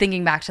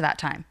thinking back to that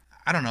time.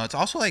 I don't know. It's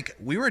also like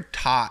we were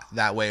taught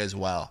that way as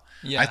well.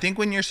 Yeah. I think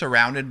when you're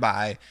surrounded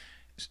by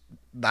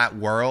that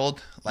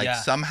world, like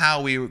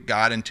somehow we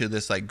got into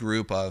this like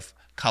group of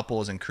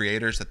couples and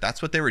creators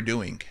that's what they were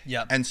doing.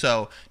 Yeah. And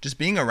so just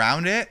being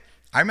around it,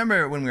 I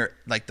remember when we were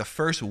like the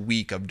first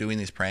week of doing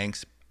these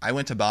pranks, I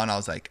went to Belle and I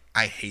was like,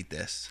 I hate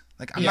this.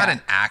 Like, I'm not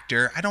an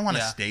actor. I don't want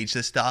to stage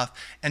this stuff.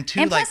 And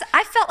plus,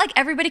 I felt like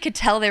everybody could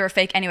tell they were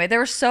fake anyway. They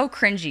were so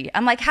cringy.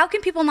 I'm like, how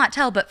can people not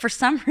tell? But for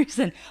some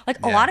reason, like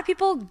a lot of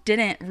people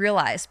didn't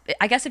realize.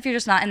 I guess if you're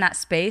just not in that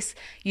space,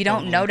 you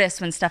don't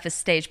notice when stuff is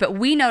staged. But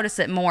we notice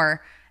it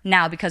more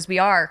now because we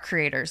are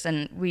creators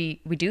and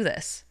we do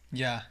this.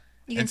 Yeah.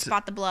 You can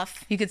spot the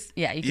bluff. You can.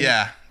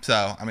 Yeah.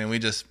 So, I mean, we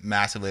just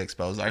massively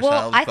exposed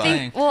ourselves.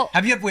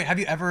 Have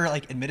you ever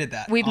like admitted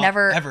that? We've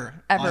never ever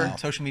on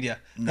social media.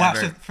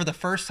 Never. Wow. So for the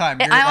first time,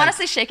 I'm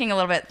honestly shaking a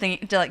little bit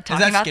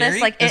talking about scary?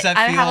 this. Like,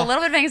 I have a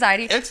little bit of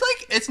anxiety.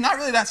 It's not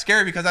really that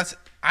scary because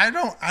I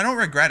don't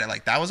regret it.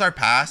 Like, that was our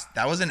past.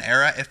 That was an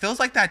era. It feels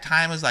like that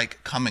time is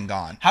like come and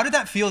gone. How did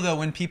that feel though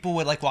when people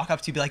would like walk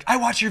up to you and be like, I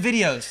watch your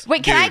videos?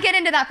 Wait, can I get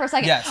into that for a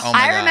second? Yes. Oh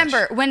my gosh.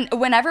 Remember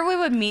whenever we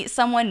would meet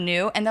someone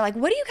new and they're like,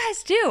 what do you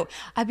guys do?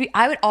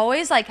 I would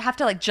always like have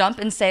to like jump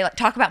and say like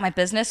talk about my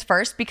business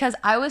first because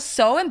I was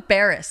so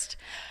embarrassed.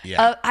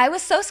 Yeah. I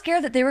was so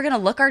scared that they were going to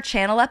look our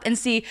channel up and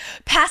see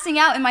passing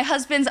out in my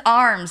husband's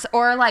arms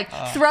or like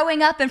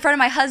throwing up in front of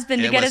my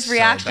husband to get his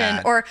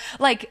reaction or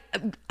like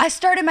I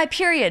started my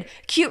period period.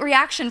 Cute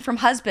reaction from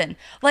husband.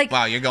 Like,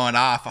 wow, you're going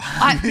off.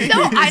 I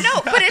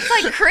know, but it's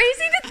like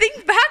crazy to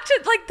think back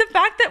to like the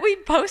fact that we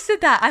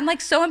posted that. I'm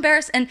like so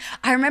embarrassed, and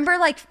I remember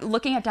like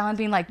looking at Dallin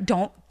being like,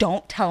 don't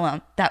tell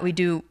them that we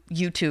do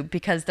YouTube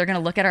because they're gonna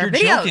look at our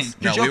videos. Joking.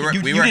 You're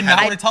joking. You did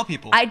not want to tell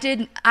people. I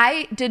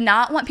did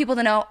not want people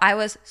to know. I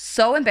was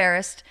so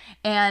embarrassed,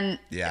 and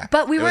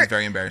but it was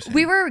very embarrassing.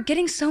 We were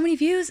getting so many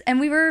views, and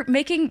we were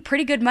making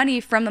pretty good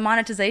money from the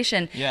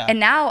monetization. Yeah. And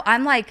now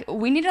I'm like,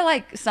 we need to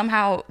like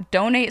somehow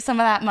donate some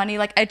of that money.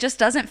 Like it just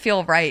doesn't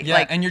feel right. Yeah.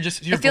 Like, And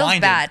you're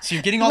blinded. Bad. So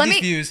you're getting all these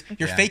views.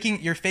 You're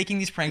faking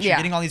these pranks. You're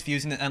getting all these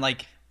views and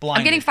like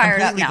blinded. I'm getting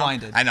fired up now.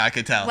 Blinded. I know, I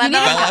could tell.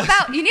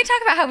 You need to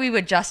talk about how we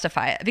would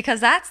justify it, because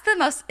that's the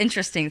most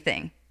interesting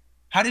thing.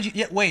 How did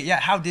you?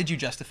 How did you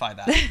justify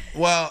that?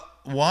 Well,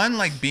 one,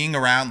 like being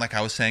around, like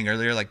I was saying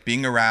earlier, like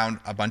being around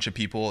a bunch of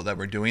people that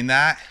were doing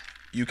that,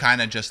 you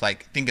kind of just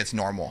like think it's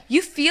normal.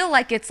 You feel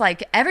like it's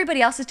like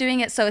everybody else is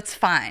doing it, so it's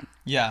fine.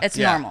 Yeah, it's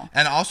normal.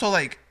 And also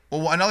like,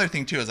 well, another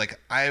thing too is like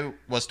I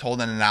was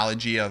told an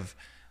analogy of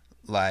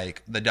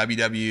like the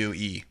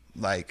WWE,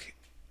 like.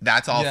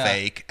 That's all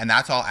fake, and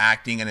that's all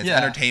acting, and it's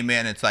entertainment,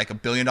 and it's like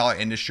 $1 billion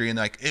industry, and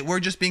like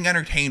we're just being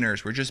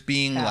entertainers, we're just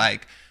being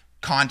like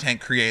content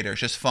creators,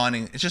 just fun,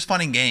 and it's just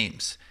fun and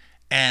games,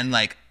 and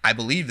like I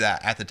believe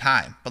that at the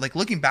time, but like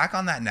looking back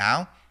on that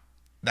now,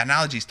 that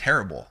analogy is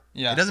terrible.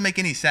 It doesn't make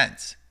any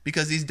sense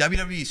because these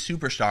WWE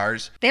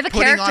superstars, they have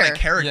putting on a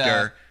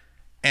character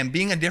and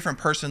being a different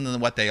person than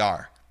what they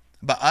are.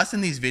 But us in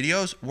these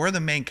videos, we're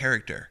the main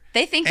character.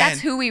 They think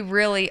that's who we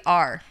really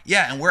are.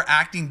 Yeah, and we're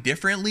acting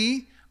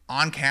differently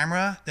on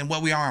camera than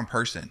what we are in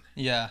person.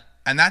 Yeah.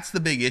 And that's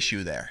the big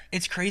issue there.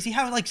 It's crazy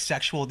how like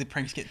sexual the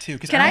pranks get too.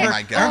 Oh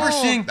my God. I remember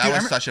seeing that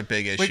was such a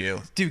big issue.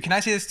 Wait, dude, can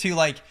I say this too?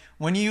 Like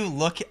when you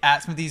look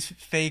at some of these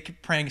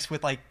fake pranks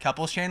with like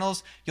couples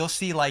channels, you'll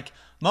see like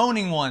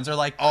moaning ones or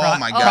like oh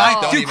my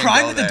God. Dude,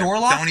 crying with the door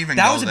locked. Don't even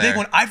that was a there. big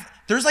one.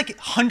 There's like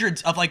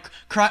hundreds of like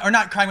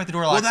not crying with the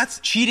door locked. Well, that's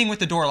cheating with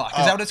the door locked.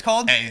 Is that what it's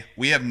called? Hey,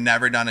 we have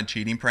never done a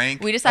cheating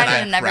prank. We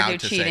decided to never do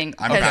cheating.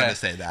 I'm proud to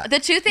say that. The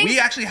two things, we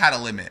actually had a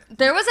limit.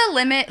 There was a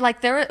limit.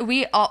 Like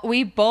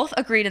we both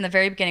agreed in the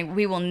very beginning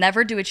we will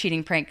never do a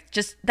cheating prank.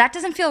 Just that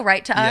doesn't feel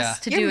right to us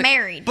to do. You're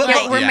married.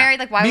 But we're married.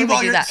 Like why would we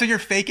do that? So you're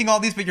faking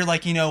all these, but you're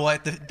like, you know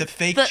what? The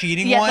fake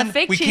cheating one, the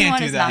fake we cheating can't one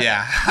do is that. not.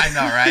 Yeah, I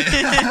know,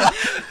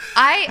 right?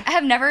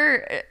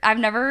 I've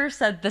never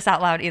said this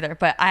out loud either,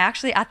 but I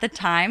actually at the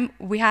time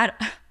we had.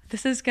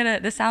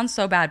 This sounds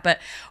so bad, but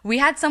we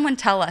had someone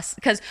tell us,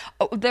 because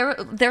there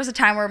was a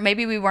time where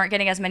maybe we weren't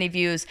getting as many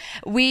views.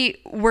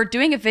 We were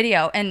doing a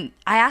video and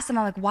I asked them,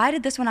 I'm like, why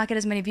did this one not get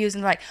as many views?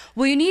 And they're like,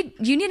 well, you need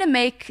to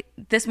make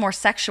this more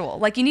sexual.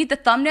 Like you need the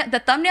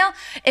thumbnail.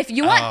 If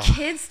you want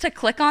kids to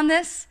click on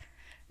this,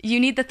 you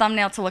need the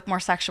thumbnail to look more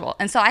sexual.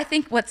 And so I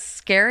think what's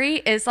scary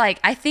is like,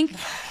 I think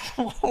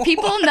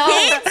people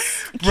know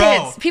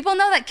kids. People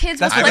know that kids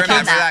will click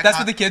on that. That's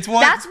what the kids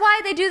want? That's why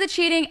they do the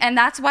cheating and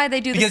that's why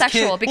they do the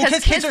sexual.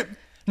 Because kids are...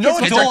 No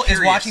adult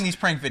is watching these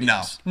prank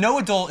videos. No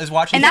adult is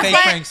watching these fake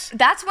pranks.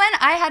 That's when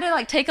I had to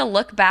like take a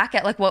look back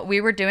at like what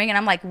we were doing and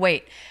I'm like,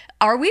 wait,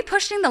 are we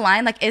pushing the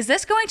line? Like, is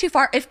this going too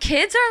far? If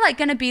kids are like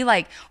going to be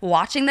like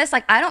watching this,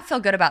 like, I don't feel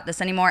good about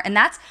this anymore. And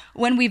that's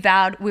when we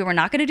vowed we were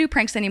not going to do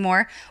pranks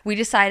anymore. We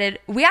decided,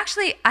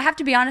 I have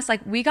to be honest,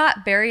 like we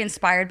got very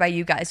inspired by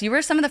you guys. You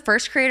were some of the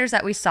first creators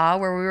that we saw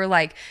where we were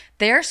like,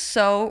 they're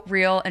so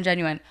real and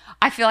genuine.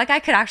 I feel like I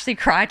could actually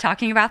cry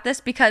talking about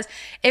this because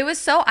it was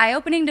so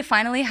eye-opening to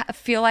finally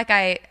feel like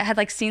I had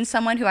like seen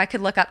someone who I could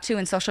look up to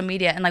in social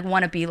media and like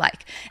want to be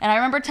like. And I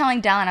remember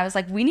telling Dallin, I was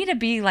like, we need to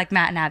be like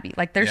Matt and Abby.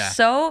 Like they're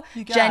so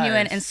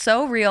genuine and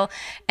so real.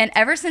 And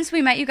ever since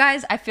we met you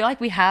guys, I feel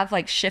like we have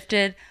like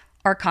shifted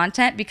our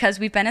content because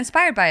we've been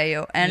inspired by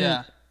you.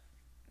 And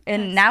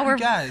and now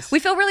we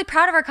feel really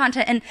proud of our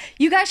content, and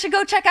you guys should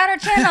go check out our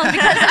channel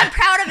because I'm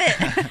proud of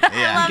it.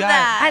 I love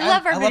that. I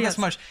love our videos. I love that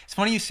so much. It's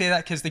funny you say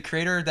that because the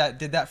creator that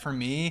did that for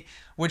me,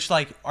 which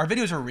like our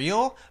videos are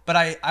real, but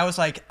I was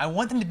like, I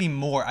want them to be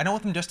more. I don't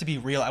want them just to be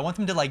real. I want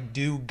them to like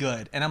do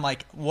good. And I'm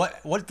like,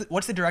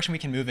 what's the direction we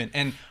can move in?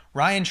 And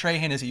Ryan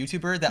Trahan is a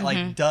YouTuber that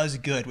like does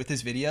good with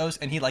his videos,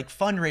 and he like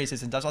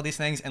fundraises and does all these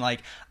things. And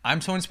like,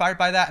 I'm so inspired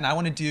by that. And I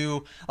want to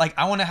do like,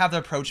 I want to have the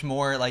approach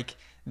more like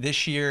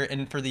this year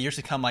and for the years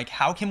to come, like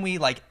how can we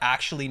like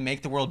actually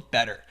make the world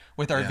better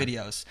with our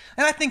videos?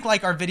 And I think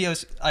like our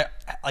videos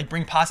like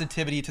bring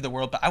positivity to the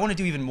world, but I want to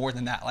do even more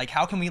than that. Like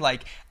how can we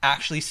like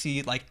actually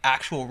see like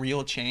actual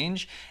real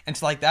change? And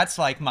so like that's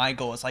like my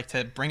goal is like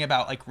to bring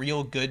about like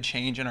real good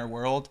change in our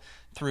world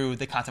through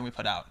the content we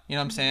put out. You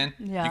know what I'm saying?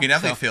 Yeah. You can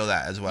definitely feel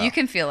that as well. You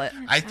can feel it.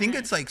 I think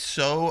it's like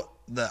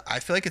I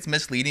feel like it's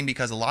misleading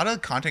because a lot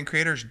of content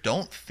creators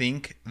don't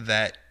think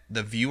that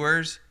the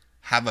viewers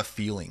have a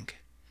feeling.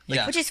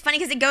 Like, which is funny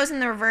because it goes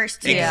in the reverse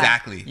too.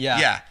 Exactly.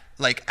 Yeah.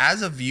 Like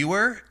as a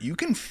viewer, you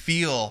can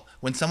feel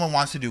when someone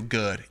wants to do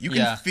good. You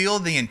can feel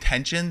the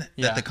intention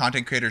that the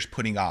content creator's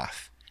putting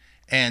off.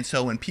 And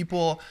so when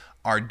people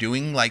are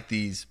doing like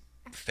these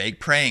fake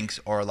pranks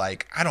or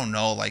like, I don't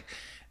know, like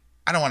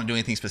I don't want to do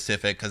anything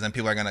specific because then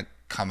people are gonna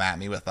come at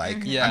me with like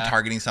I'm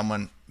targeting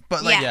someone.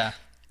 But like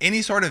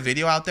any sort of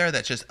video out there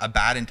that's just a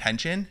bad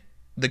intention,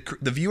 the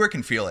viewer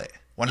can feel it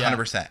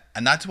 100%.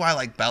 And that's why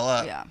like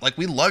Bella, like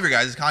we love your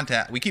guys'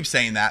 content. We keep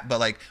saying that, but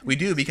like we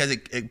do because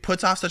it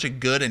puts off such a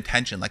good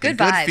intention, like a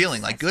good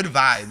feeling, like good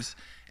vibes.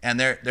 And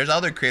there's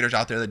other creators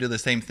out there that do the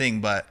same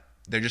thing, but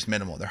they're just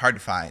minimal. They're hard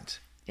to find.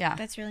 Yeah.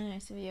 That's really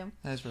nice of you.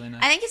 That is really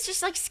nice. I think it's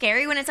just like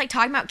scary when it's like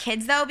talking about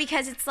kids though,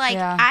 because it's like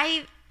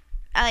I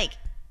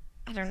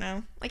don't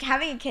know. Like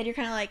having a kid, you're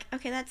kind of like,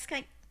 okay, that's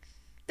like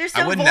they're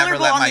so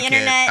vulnerable on the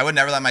internet. I would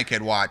never let my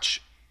kid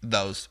watch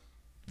those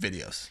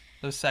videos.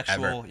 Those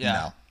sexual,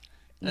 ever.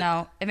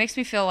 No, it makes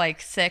me feel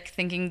like sick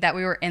thinking that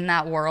we were in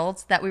that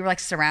world, that we were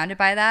like surrounded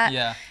by that.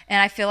 Yeah.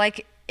 And I feel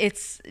like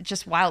it's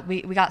just wild.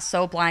 We got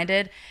so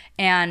blinded,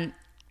 and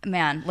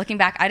man, looking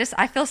back,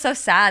 I feel so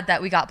sad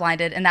that we got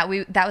blinded and that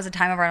was a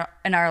time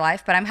in our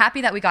life, but I'm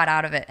happy that we got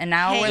out of it. And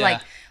now we're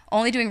like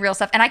only doing real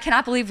stuff. And I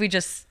cannot believe we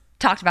just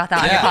talked about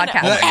that on your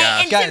podcast.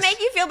 And to make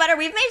you feel better,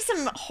 we've made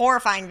some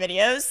horrifying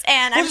videos,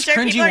 and I'm sure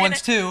cringy people are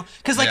ones too.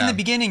 Because like in the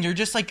beginning, you're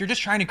just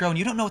trying to grow, and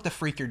you don't know what the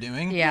freak you're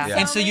doing.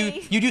 And so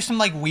you do some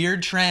like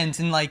weird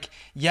trends, and like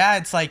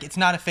it's like it's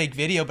not a fake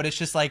video, but it's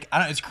just like I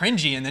don't know, it's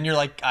cringy, and then you're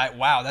like,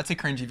 wow, that's a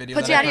cringy video.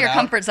 Puts you out of your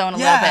comfort zone a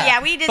little bit.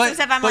 Yeah, we did some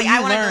stuff. I'm like,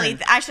 I want to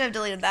delete. I should have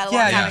deleted that a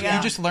long time ago.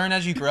 You just learn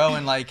as you grow,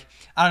 and like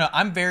I don't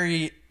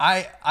know.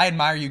 I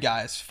admire you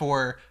guys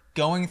for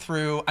going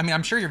through. I mean,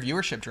 I'm sure your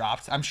viewership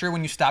dropped. I'm sure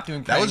when you stopped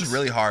doing pranks. That was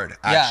really hard,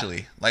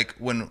 actually. Like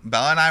when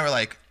Bella and I were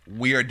like,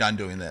 we are done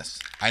doing this.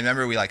 I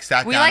remember we like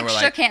sat down. We and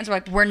like shook hands. We're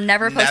like, we're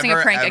never posting a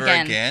prank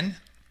again.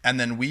 And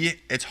then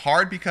it's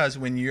hard because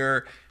when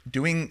you're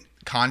doing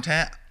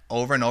content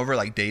over and over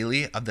like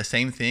daily of the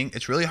same thing,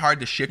 it's really hard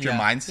to shift your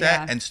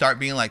mindset and start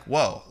being like,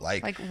 whoa,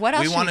 like what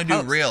else we want to do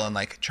post? real, and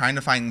like trying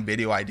to find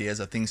video ideas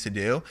of things to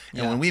do.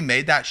 And when we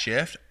made that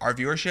shift, our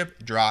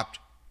viewership dropped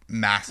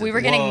massively. We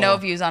were getting no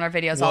views on our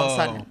videos all of a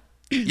sudden.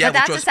 But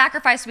that's a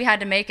sacrifice we had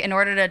to make in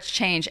order to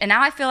change. And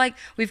now I feel like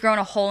we've grown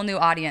a whole new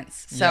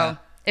audience. So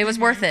it was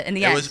worth it in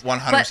the end. It was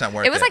 100%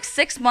 worth it. It was like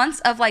 6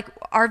 months of like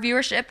our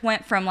viewership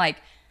went from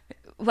like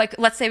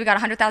let's say we got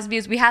 100,000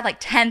 views. We had like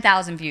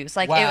 10,000 views.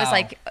 Like it was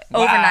like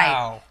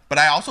overnight. But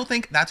I also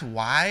think that's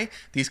why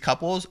these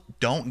couples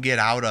don't get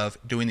out of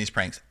doing these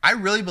pranks. I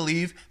really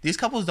believe these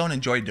couples don't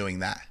enjoy doing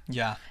that.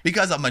 Yeah.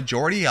 Because a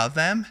majority of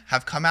them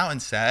have come out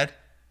and said,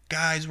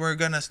 guys, we're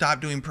going to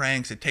stop doing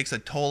pranks. It takes a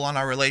toll on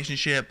our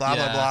relationship, blah,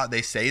 blah, blah.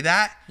 They say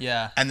that.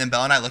 Yeah. And then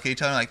Bella and I look at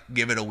each other like,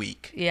 give it a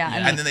week. Yeah.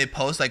 And then they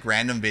post like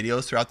random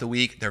videos throughout the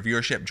week. Their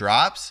viewership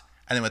drops.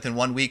 And then within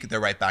 1 week, they're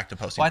right back to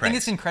posting pranks. I think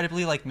it's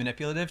incredibly like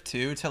manipulative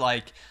too, to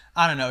like,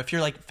 I don't know, if you're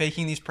like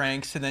faking these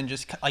pranks to then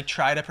just like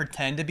try to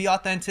pretend to be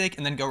authentic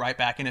and then go right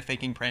back into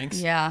faking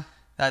pranks. Yeah.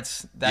 That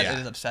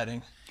is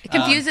upsetting. It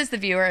confuses the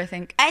viewer, I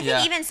think. I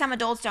think even some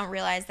adults don't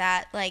realize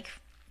that, like,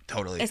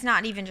 totally. It's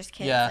not even just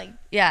kids.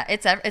 Yeah,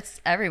 it's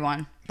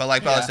everyone. But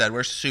like Bella said,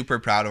 we're super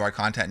proud of our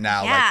content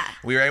now. Yeah.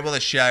 Like we were able to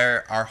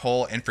share our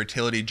whole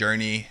infertility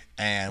journey,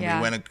 and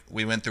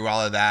we went through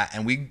all of that,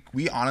 and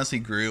we honestly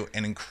grew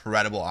an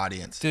incredible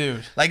audience.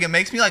 Dude. Like it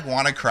makes me like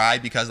want to cry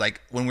because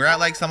like when we're at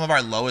like some of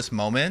our lowest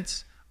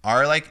moments,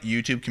 our like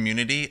YouTube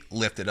community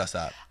lifted us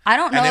up. I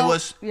don't know.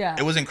 And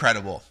it was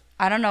incredible.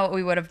 I don't know what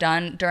we would have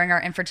done during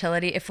our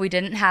infertility if we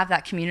didn't have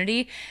that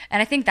community.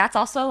 And I think that's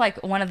also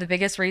like one of the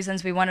biggest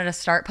reasons we wanted to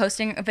start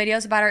posting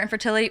videos about our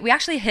infertility. We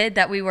actually hid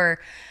that we were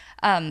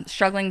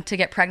struggling to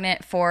get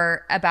pregnant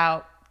for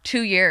about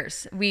 2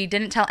 years. We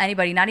didn't tell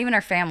anybody, not even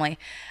our family.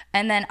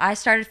 And then I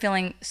started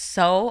feeling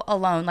so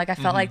alone. Like I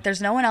felt like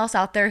there's no one else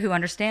out there who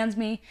understands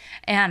me.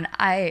 And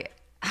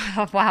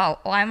wow,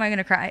 why am I going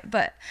to cry?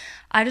 But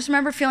I just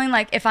remember feeling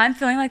like if I'm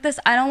feeling like this,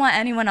 I don't want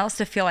anyone else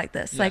to feel like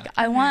this. Like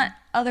I want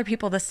other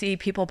people to see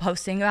people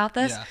posting about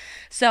this.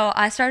 So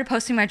I started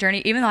posting my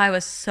journey, even though I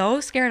was so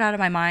scared out of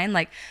my mind.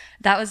 Like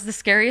that was the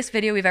scariest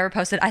video we've ever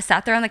posted. I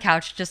sat there on the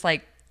couch, just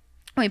like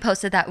when we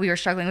posted that we were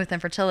struggling with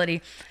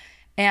infertility.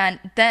 And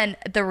then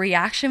the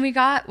reaction we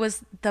got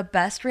was the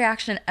best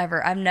reaction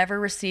ever. I've never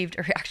received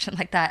a reaction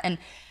like that. And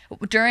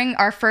during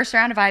our first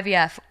round of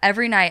IVF,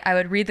 every night I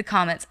would read the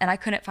comments and I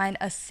couldn't find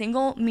a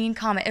single mean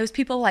comment. It was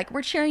people like,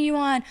 we're cheering you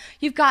on.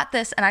 You've got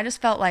this. And I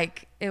just felt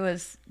like it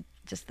was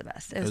just the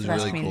best. It was the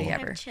best really community cool.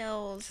 ever. I have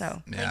chills.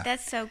 So like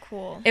that's so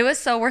cool. It was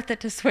so worth it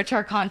to switch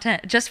our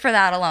content just for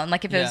that alone.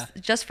 Like if it was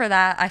just for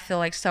that, I feel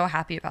like so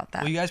happy about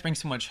that. Well, you guys bring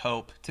so much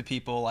hope to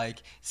people,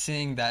 like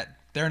seeing that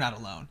they're not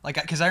alone. Like,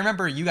 because I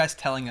remember you guys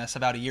telling us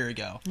about a year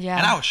ago, and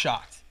I was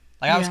shocked.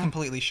 Like I was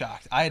completely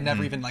shocked. I had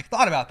never even like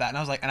thought about that, and I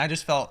was like, and I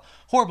just felt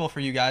horrible for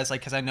you guys, like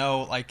because I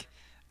know like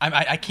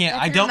I can't.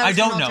 I don't know.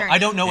 I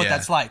don't know what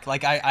that's like.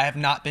 Like I have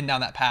not been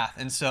down that path,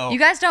 and so you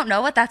guys don't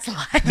know what that's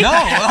like. No.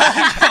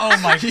 Oh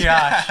my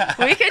gosh.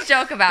 We could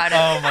joke about it.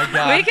 Oh my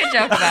god. We could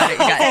joke about it, you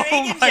guys.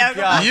 Oh my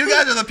god. You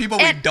guys are the people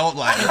we don't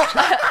like.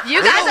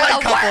 You guys don't are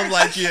like the couples worst.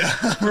 like you,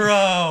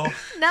 bro.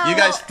 No. You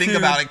guys think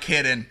about a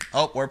kid and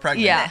we're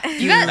pregnant. Yeah.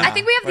 You guys. I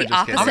think we have We're the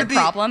just kidding. opposite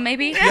problem,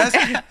 maybe.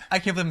 Yes. I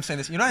can't believe I'm saying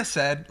this. You know what I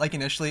said like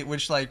initially,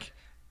 which like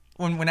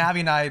when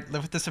Abby and I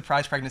lived with the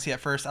surprise pregnancy at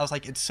first, I was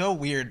like, it's so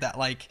weird that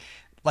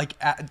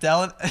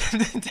Dallin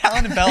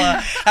and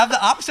Bella have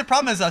the opposite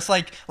problem as us.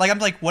 Like I'm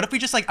like, what if we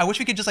just I wish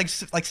we could just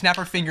like snap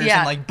our fingers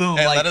and boom.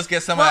 Hey, let us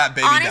get some of that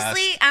baby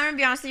honestly, dust. I'm gonna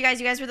be honest with you guys.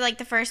 You guys were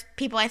the first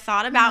people I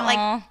thought about. Aww.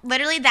 Like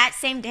literally that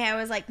same day, I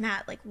was like,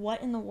 Matt,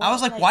 what in the world? I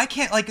was like, why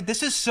can't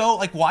this is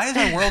so why is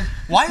our world?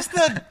 Why is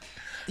the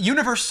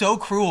universe so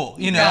cruel?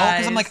 You know,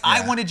 because I'm like,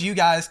 I wanted you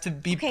guys to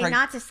be pregnant.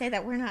 Not to say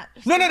that we're not.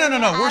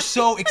 No. We're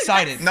so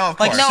excited. No, of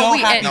course. So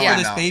happy for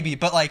this baby.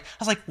 But I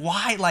was like,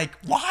 why?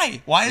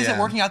 Why is it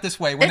working out this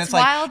way? When it's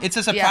wild. It's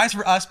a surprise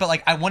for us,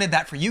 but I wanted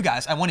that for you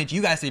guys. I wanted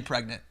you guys to be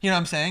pregnant. You know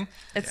what I'm saying?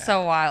 It's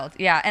so wild.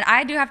 Yeah. And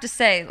I do have to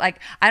say,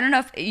 I don't know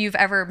if you've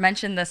ever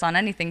mentioned this on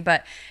anything,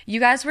 but you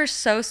guys were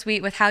so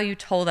sweet with how you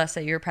told us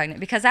that you were pregnant,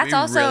 because that's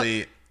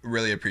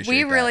really appreciate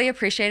we that. really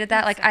appreciated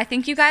that. I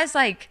think you guys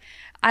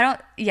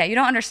you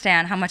don't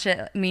understand how much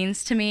it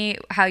means to me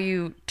how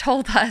you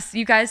told us.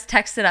 You guys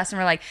texted us and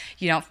were like,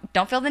 you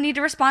don't feel the need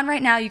to respond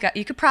right now. You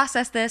could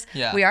process this.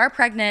 Yeah. We are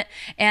pregnant.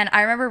 And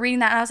I remember reading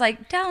that and I was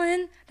like,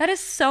 Dallin, that is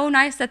so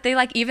nice that they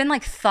even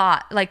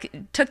thought,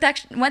 went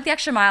the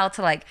extra mile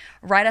to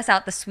write us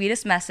out the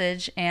sweetest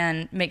message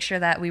and make sure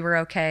that we were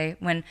okay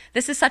when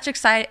this is such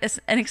an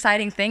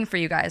exciting thing for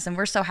you guys, and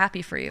we're so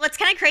happy for you. What's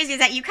kind of crazy is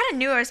that you kind of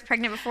knew I was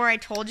pregnant before I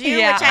told you,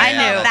 Yeah, which I knew.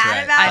 felt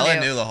bad about. Ella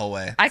knew the whole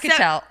way. I could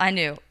tell. I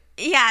knew.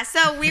 Yeah,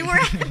 so we were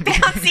at the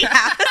bouncy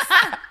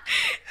house.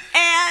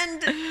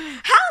 And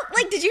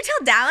did you tell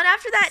Dallin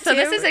after that too? So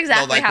this is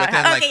exactly how it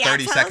within happened.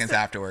 30 seconds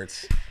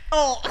afterwards.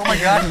 Oh my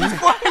God!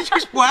 You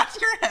just whacked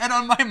your head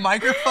on my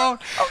microphone.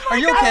 Are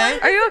you okay?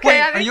 Are you okay,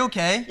 Wait, Abby? are you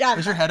okay? Yeah.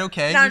 Is your head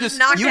okay? No, you just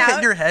knocked hit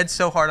out. your head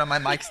so hard on my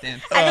mic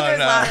stand. I think it was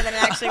louder than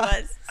it actually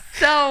was.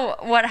 So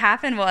what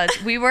happened was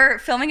we were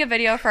filming a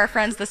video for our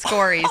friends, the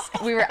Scories.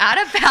 We were at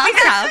a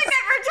bounce house. We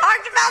never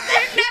talked about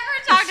this. We've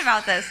never talked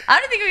about this. I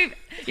don't think we've.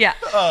 Yeah.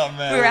 Oh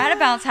man. We were at a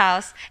bounce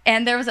house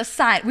and there was a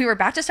sign. We were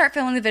about to start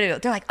filming the video.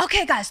 They're like,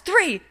 "Okay, guys,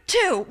 3,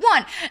 2,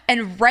 1."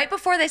 And right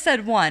before they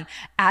said 1,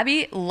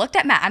 Abby looked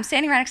at Matt. I'm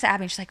standing right next to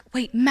Abby and she's like,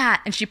 "Wait, Matt."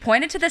 And she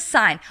pointed to this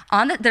sign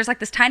there's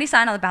this tiny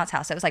sign on the bounce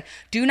house. It was like,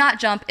 "Do not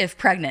jump if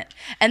pregnant."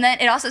 And then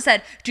it also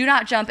said, "Do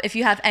not jump if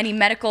you have any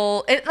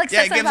medical." It it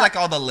gives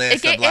all the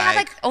list it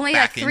had only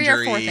back 3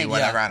 or 4 injury, things.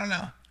 whatever. I don't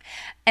know.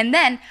 And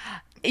then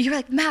you're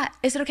like, "Matt,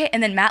 is it okay?"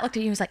 And then Matt looked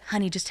at you and was like,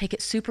 "Honey, just take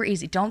it super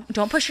easy. Don't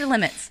push your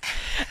limits."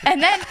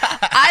 And then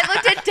I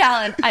looked at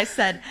Dallin. I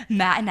said,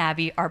 "Matt and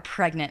Abby are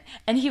pregnant."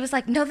 And he was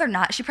like, "No, they're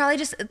not. She probably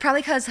because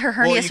her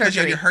hernia surgery." Because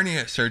you had your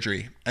hernia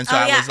surgery. And so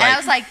I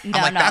was like,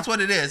 "No, no. That's what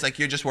it is.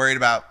 You're just worried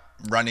about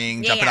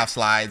running, jumping off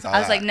slides, all that.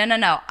 I was like,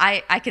 no.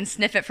 I can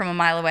sniff it from a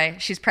mile away.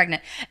 She's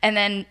pregnant." And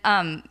then,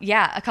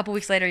 a couple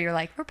weeks later, you're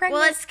like, "We're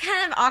pregnant." Well, it's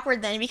kind of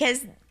awkward then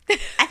because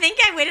I think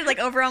I waited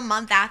over a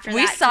month after that.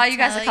 We saw you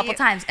guys a couple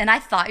times, and I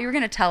thought you were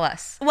going to tell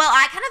us. Well,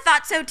 I kind of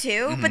thought so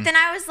too, but then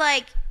I was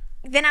like,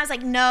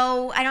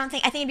 no, I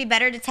think it'd be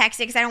better to text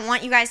it because I don't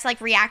want you guys to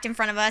react in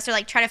front of us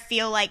or try to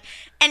feel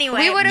anyway.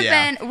 We would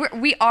have been,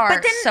 we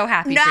are so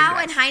happy for you now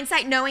guys. In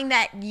hindsight, knowing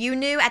that you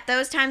knew at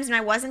those times when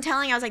I wasn't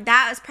telling, I was like,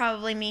 that was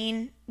probably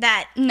mean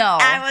that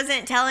I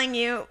wasn't telling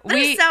you. But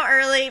it was so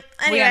early.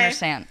 Anyway, we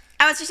understand.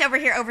 I was just over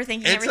here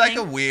overthinking everything. It's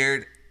a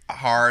weird,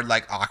 hard,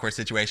 awkward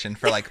situation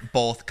for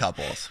both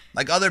couples.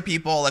 Other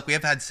people, we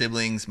have had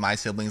siblings, my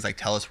siblings,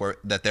 tell us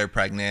that they're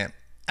pregnant.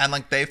 And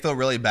they feel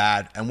really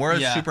bad, and we're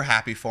super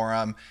happy for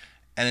them.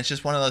 And it's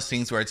just one of those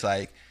things where it's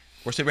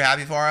we're super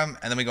happy for them,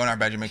 and then we go in our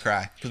bedroom and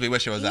cry because we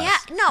wish it was us.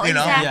 Yeah, no,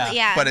 exactly.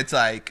 Yeah. But it's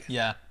I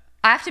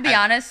have to be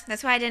honest.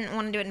 That's why I didn't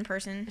want to do it in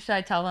person. Should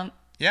I tell them?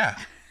 Yeah,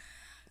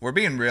 we're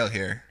being real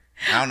here.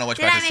 I don't know what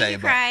you're about to say,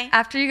 but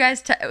after you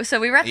guys,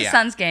 so we were at the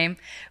Suns game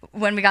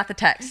when we got the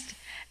text,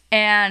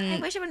 and I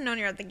wish I would have known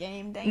you were at the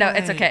game. Dang. No,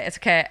 it's okay. It's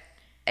okay.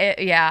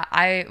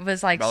 I was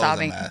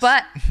sobbing, mess.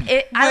 but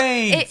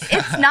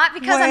it's not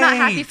because I'm not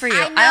happy for you.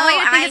 I don't want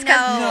you to think it's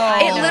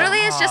because it literally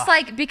is just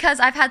because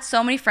I've had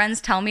so many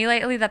friends tell me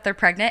lately that they're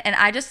pregnant, and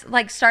I just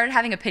started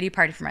having a pity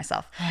party for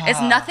myself.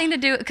 It's nothing to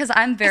do because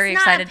I'm very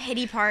excited. It's not a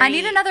pity party. I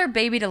need another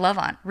baby to love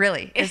on.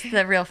 Really, is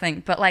the real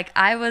thing. But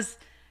I was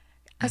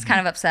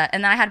kind of upset,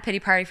 and then I had a pity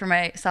party for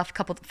myself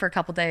for a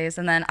couple days,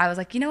 and then I was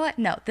like, you know what?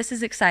 No, this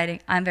is exciting.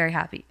 I'm very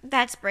happy.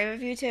 That's brave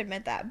of you to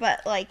admit that,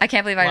 but I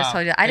can't believe I just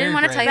told you that. I didn't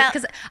want to tell you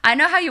because I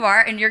know how you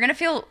are, and you're gonna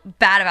feel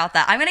bad about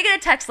that. I'm gonna get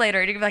a text later,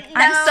 and you're gonna be like,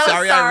 "I'm so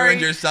sorry. I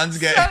ruined your son's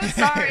game." So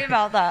sorry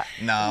about that.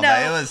 No,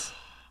 but it was.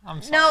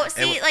 I'm sorry. No,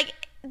 see,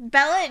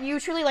 Bella, you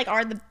truly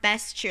are the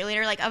best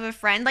cheerleader of a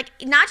friend.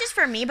 Not just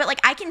for me, but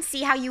I can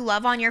see how you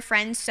love on your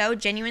friends so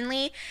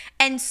genuinely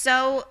and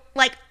so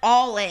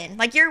all in.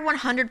 You're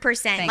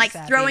 100%. Thanks,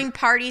 throwing Abby.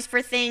 parties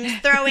for things,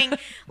 throwing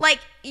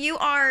you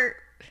are.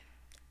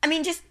 I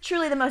mean, just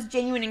truly the most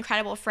genuine,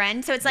 incredible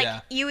friend. So it's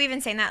you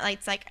even saying that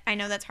it's I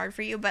know that's hard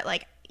for you, but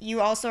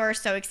you also are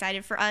so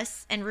excited for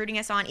us and rooting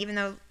us on, even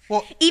though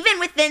Well, even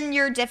within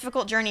your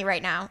difficult journey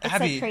right now. It's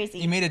Abby, like crazy.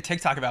 You made a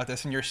TikTok about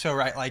this, and you're so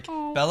right. Like,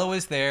 Bella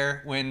was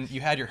there when you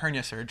had your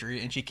hernia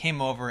surgery, and she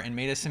came over and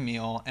made us a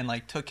meal and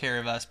like took care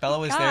of us. Bella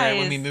was there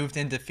when we moved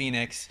into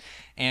Phoenix,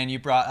 and you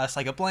brought us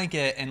like a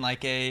blanket and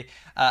like a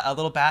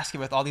little basket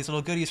with all these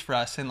little goodies for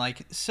us, and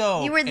like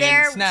soap. You were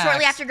there and snacks.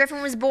 shortly after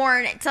Griffin was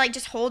born to like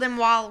just hold him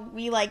while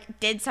we like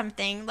did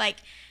something. Like,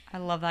 I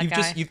love that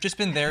guy. You've just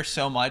been there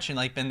so much and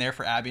like been there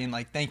for Abby, and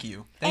like thank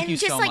you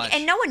so much.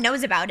 And no one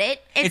knows about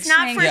it. It's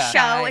not for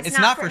show. It's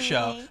not for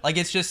show. Like,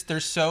 it's just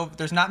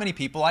there's not many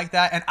people like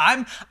that, and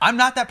I'm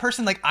not that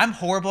person. Like, I'm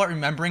horrible at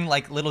remembering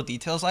like little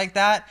details like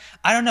that.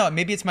 I don't know,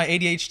 maybe it's my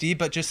ADHD,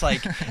 but just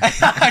like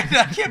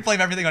I can't blame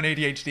everything on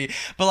ADHD.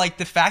 But like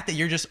the fact that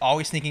you're just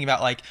always thinking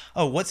about like,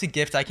 oh, what's a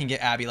gift I can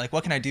get Abby? Like,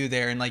 what can I do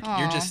there? And like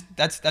you're just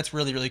that's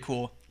really, really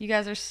cool. You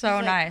guys are so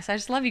nice. I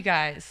just love you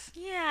guys.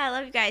 Yeah, I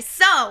love you guys.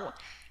 So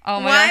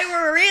why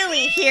we're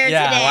really here today.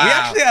 Wow. We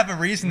actually have a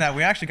reason that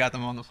we actually got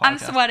them on the podcast. I'm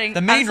sweating.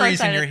 The main so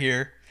reason excited. you're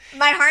here.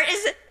 My heart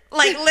is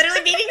like literally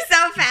beating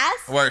so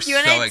fast. We're you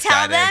want so to tell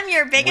excited. them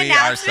your big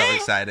announcement? We are so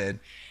excited.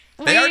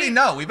 They already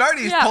know. We've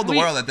already told the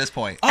world at this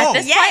point. At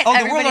this point,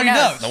 the world already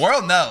knows. The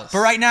world knows. But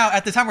right now,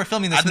 at the time we're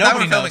filming this,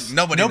 nobody knows.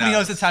 Nobody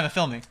knows at the time of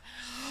filming.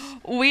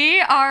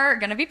 We are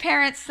gonna be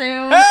parents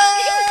soon.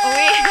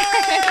 Hey!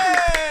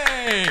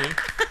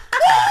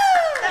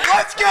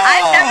 Let's go!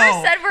 I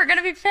never said we're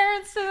gonna be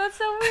parents soon. That's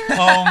so weird.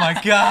 Oh my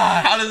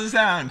god! How does it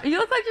sound? You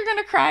look like you're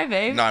gonna cry,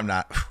 babe. No, I'm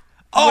not.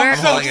 I'm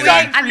so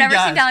excited. I've never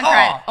seen Dallin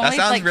cry. That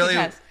sounds really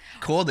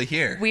cool to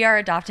hear. We are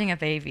adopting a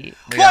baby.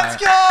 Let's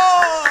go!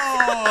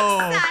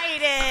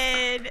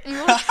 Excited.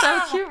 You look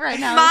so cute right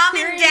now. Mom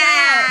and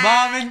Dad.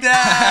 Mom and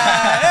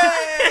Dad.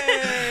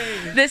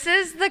 Hey! This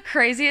is the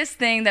craziest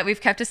thing that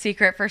we've kept a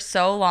secret for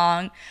so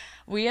long.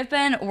 We have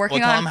been working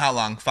on... Well, tell them how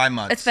long. 5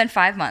 months. It's been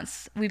 5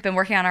 months. We've been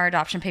working on our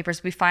adoption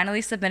papers. We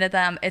finally submitted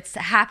them. It's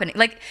happening.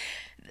 Like,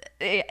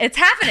 it's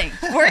happening.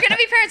 We're going to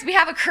be parents. We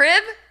have a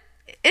crib.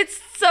 It's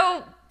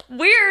so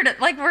weird.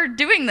 Like, we're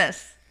doing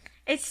this.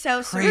 It's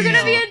so sweet. We're going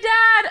to be a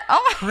dad.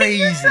 Oh my God,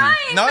 you're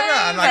crying, No,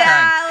 I'm not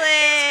crying.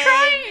 It's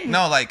crying.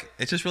 No, like,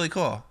 it's just really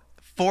cool.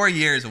 4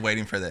 years of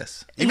waiting for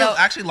this.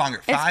 Actually longer.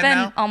 5 now? It's been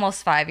now?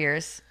 almost 5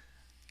 years.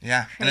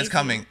 Yeah, and it's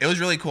coming. It was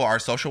really cool. Our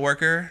social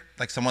worker,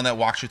 like someone that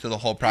walks you through the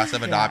whole process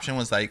of adoption,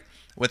 was like,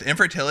 with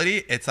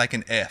infertility, it's like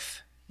an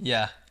if.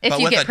 Yeah. If but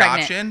you with get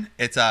adoption, pregnant.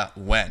 it's a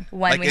when.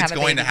 When like, we it's have a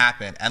going to baby.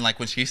 happen. And like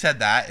when she said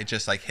that, it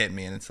just like hit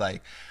me. And it's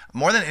like,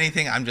 more than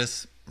anything, I'm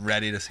just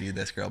ready to see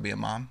this girl be a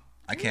mom.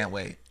 I can't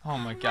wait. Oh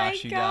my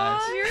gosh, you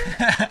guys.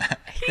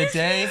 The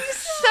day.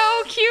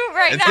 So cute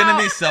right now. It's going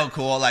to be so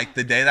cool. Like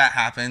the day that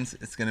happens,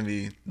 it's going to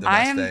be the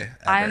best day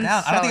ever. I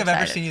don't think I've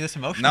ever seen you this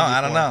emotional. No, I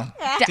don't know.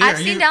 Dude, I've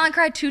seen Dallin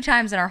cry 2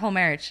 times in our whole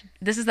marriage.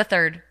 This is the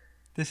 3rd.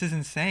 This is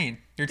insane.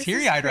 You're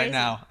teary-eyed right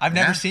now. I've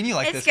never seen you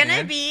like this. It's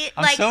gonna be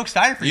I'm like, so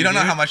excited for you. You don't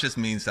know dude. how much this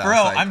means to us.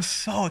 Bro, Like, I'm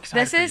so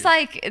excited. This is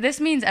like, this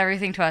means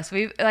everything to us.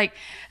 I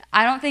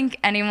don't think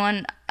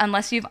anyone,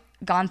 unless you've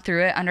gone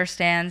through it,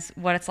 understands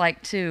what it's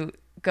like to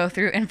go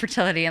through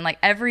infertility and like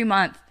every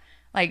month,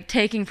 like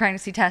taking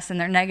pregnancy tests and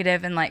they're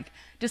negative and like,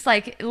 just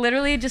like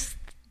literally just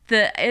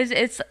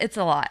it's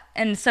a lot.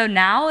 And so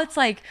now it's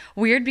like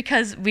weird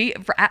because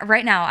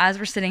right now, as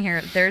we're sitting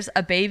here, there's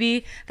a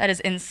baby that is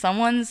in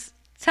someone's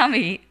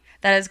tummy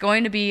that is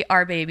going to be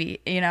our baby,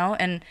 you know?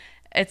 And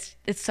it's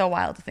so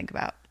wild to think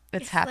about.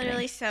 It's happening.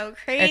 Literally so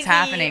crazy. It's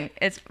happening.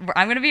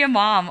 I'm gonna be a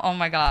mom. Oh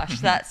my gosh,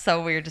 that's so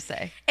weird to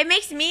say. It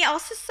makes me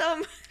also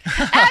so.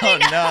 oh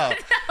no,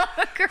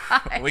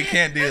 Cry. we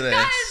can't do this.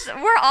 Guys,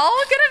 we're all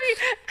gonna be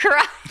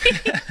crying.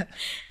 Because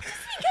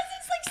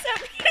it's like so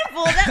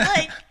beautiful that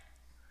like,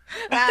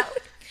 wow,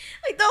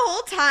 like the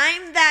whole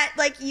time that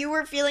like you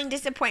were feeling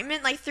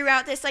disappointment like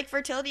throughout this like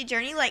fertility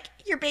journey, like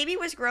your baby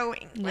was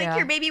growing, like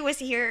your baby was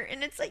here,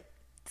 and it's like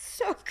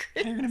so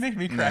crazy. You're gonna make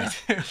me cry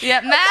too.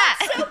 Yeah, Matt.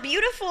 That's so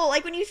beautiful.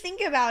 Like when you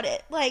think about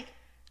it, like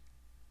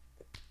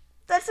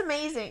that's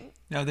amazing.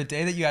 No, the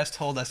day that you guys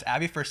told us,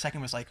 Abby for a second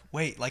was like,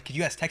 wait, like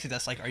you guys texted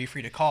us like, are you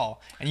free to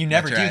call? And you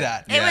never do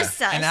that. It was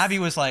sus. And Abby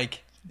was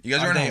like, you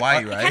guys were in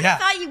Hawaii, right? I kind of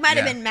thought you might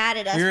have been mad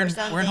at us for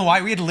something. We're in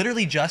Hawaii. We had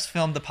literally just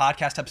filmed the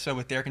podcast episode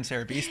with Derek and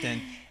Sarah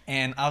Beeston.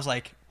 And I was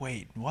like,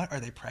 wait, what? Are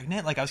they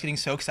pregnant? Like, I was getting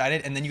so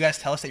excited. And then you guys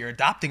tell us that you're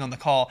adopting on the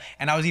call.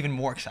 And I was even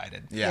more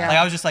excited. Yeah. Like,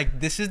 I was just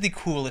like, this is the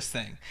coolest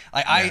thing.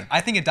 Like,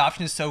 I think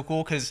adoption is so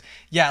cool because,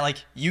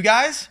 like, you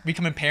guys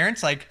becoming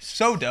parents, like,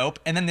 so dope.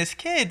 And then this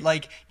kid,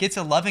 like, gets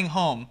a loving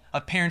home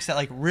of parents that,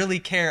 like, really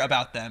care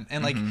about them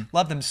and, like,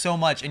 love them so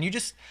much. And you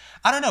just,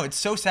 I don't know. It's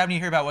so sad when you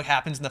hear about what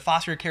happens in the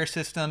foster care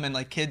system and,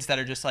 like, kids that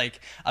are just, like,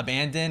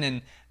 abandoned.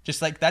 And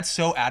just, like, that's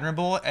so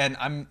admirable. And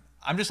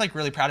I'm just like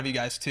really proud of you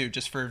guys too,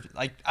 just for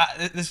like,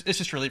 it's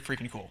just really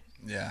freaking cool.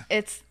 Yeah.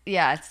 It's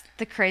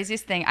the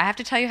craziest thing. I have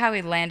to tell you how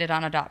we landed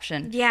on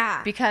adoption.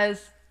 Yeah.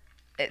 Because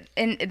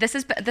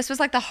this was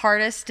like the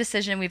hardest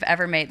decision we've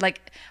ever made.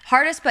 Like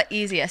hardest but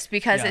easiest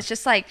because it's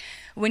just like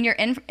when you're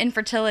in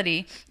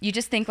infertility, you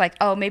just think like,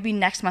 oh, maybe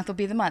next month will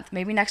be the month.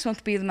 Maybe next month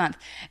will be the month.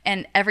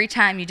 And every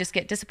time you just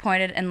get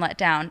disappointed and let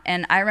down.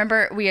 And I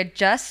remember we had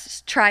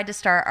just tried to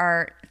start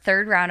our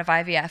third round of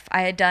IVF.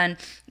 I had done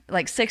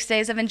like 6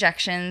 days of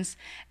injections,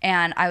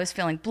 and I was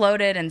feeling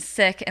bloated and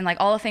sick and like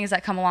all the things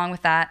that come along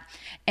with that.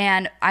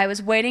 And I was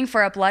waiting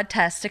for a blood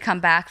test to come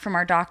back from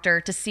our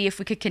doctor to see if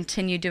we could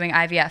continue doing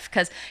IVF,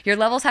 because your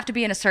levels have to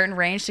be in a certain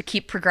range to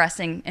keep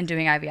progressing and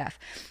doing IVF.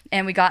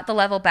 And we got the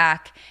level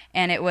back,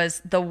 and it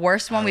was the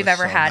worst one we've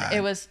ever had. Bad.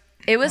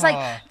 It was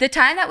like the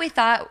time that we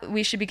thought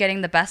we should be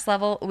getting the best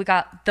level, we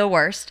got the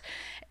worst.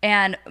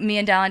 And me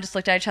and Dallin just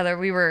looked at each other.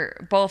 We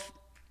were both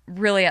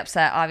really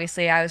upset,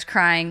 obviously. I was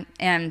crying,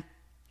 and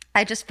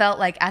I just felt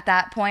like at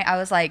that point, I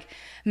was like,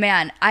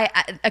 man,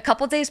 a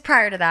couple days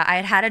prior to that,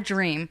 I had a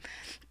dream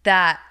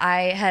that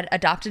I had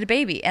adopted a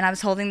baby, and I was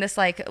holding this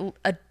like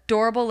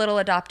adorable little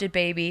adopted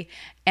baby.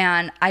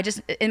 And I just,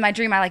 in my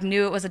dream, I like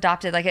knew it was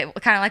adopted. Like it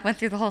kind of like went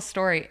through the whole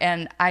story,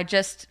 and I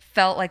just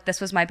felt like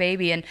this was my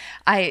baby. And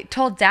I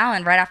told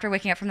Dallin right after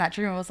waking up from that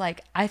dream, I was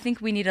like, I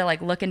think we need to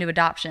like look into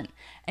adoption,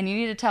 and you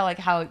need to tell like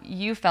how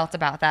you felt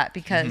about that,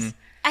 because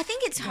I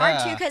think it's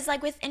hard too, because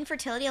like with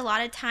infertility, a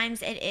lot of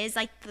times it is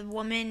like the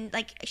woman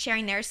like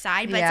sharing their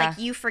side, but it's like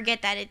you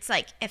forget that it's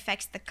like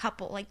affects the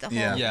couple, like the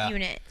whole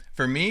unit.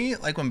 For me,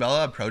 like when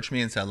Bella approached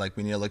me and said like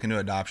we need to look into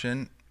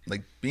adoption,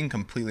 like being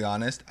completely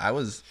honest, I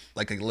was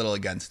like a little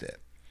against it,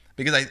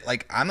 because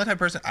I'm the type of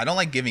person, I don't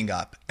like giving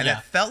up, and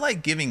it felt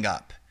like giving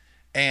up,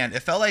 and it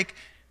felt like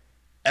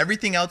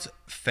everything else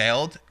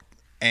failed,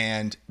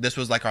 and this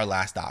was like our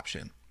last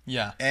option.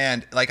 Yeah.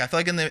 And like I feel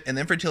like in the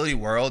infertility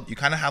world, you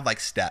kind of have like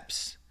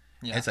steps.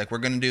 Yeah. It's like we're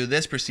going to do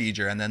this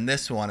procedure, and then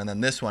this one, and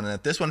then this one, and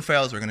if this one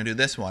fails, we're going to do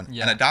this one.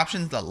 Yeah. And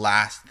adoption's the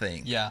last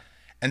thing. Yeah.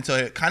 And so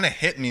it kind of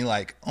hit me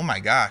like, oh my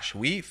gosh,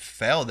 we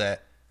failed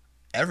at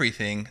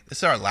everything. This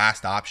is our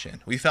last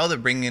option. We failed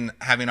at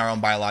having our own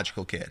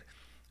biological kid.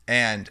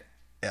 And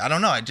I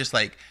don't know,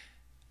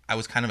 I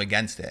was kind of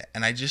against it.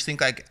 And I just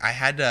think like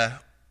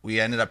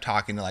we ended up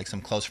talking to like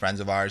some close friends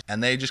of ours,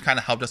 and they just kind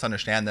of helped us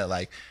understand that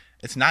like,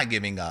 it's not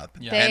giving up.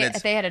 Yeah.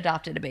 They had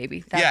adopted a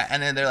baby.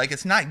 And then they're like,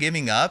 it's not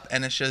giving up,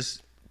 and it's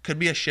just could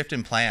be a shift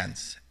in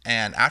plans.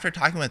 And after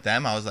talking with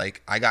them, I was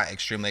like, I got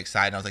extremely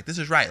excited. I was like, this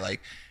is right. Like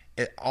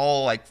it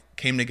all like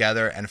came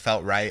together and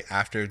felt right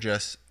after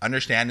just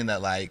understanding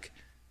that like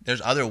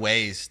there's other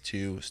ways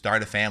to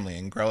start a family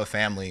and grow a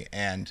family,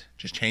 and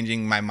just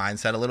changing my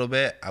mindset a little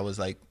bit. I was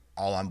like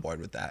all on board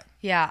with that.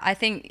 Yeah, I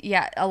think,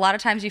 a lot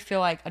of times you feel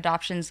like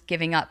adoption's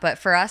giving up, but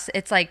for us,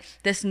 it's like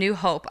this new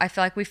hope. I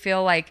feel like we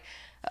feel like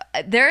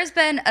there has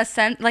been a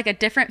sense, like a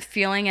different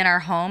feeling in our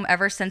home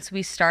ever since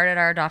we started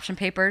our adoption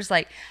papers.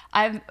 Like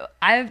I've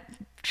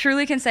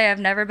truly can say I've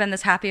never been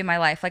this happy in my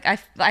life. Like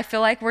I feel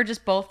like we're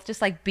just both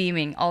just like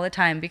beaming all the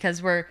time,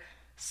 because we're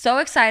so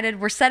excited.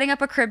 We're setting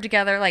up a crib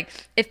together. Like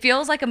it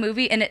feels like a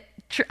movie, and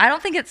I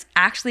don't think it's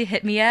actually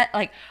hit me yet.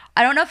 Like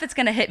I don't know if it's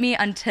going to hit me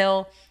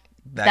until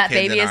that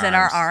baby is in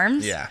our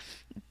arms. Yeah.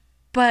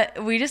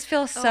 But we just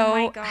feel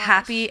so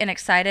happy and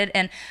excited,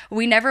 and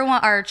we never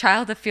want our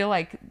child to feel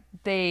like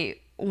they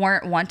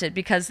weren't wanted,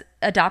 because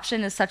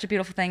adoption is such a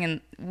beautiful thing,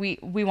 and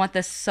we want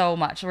this so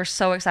much. We're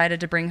so excited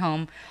to bring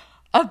home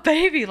a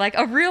baby, like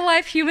a real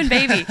life human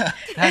baby.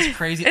 That's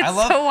crazy. It's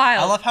so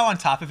wild. I love how on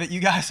top of it you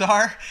guys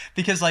are,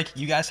 because like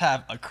you guys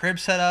have a crib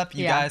set up,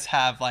 you guys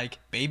have like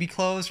baby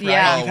clothes, right?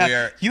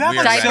 Yeah. You have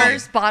like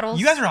diapers, bottles.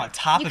 You guys are on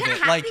top of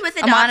it. Like with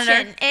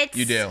adoption,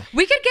 you do.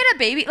 We could get a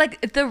baby.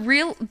 Like the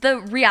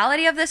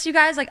reality of this, you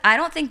guys. Like I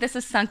don't think this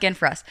is sunk in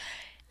for us.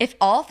 If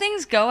all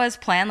things go as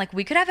planned, like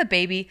we could have a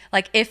baby,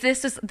 like if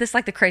this is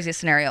like the craziest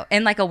scenario,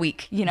 in like a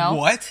week, you know?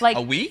 What? Like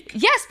a week?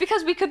 Yes,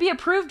 because we could be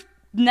approved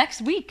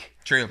next week.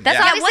 True. That's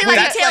obviously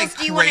what details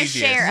do you want to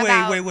share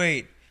about?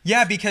 Wait.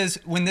 Yeah, because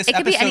when this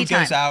episode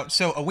goes out,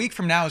 so a week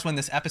from now is when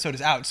this episode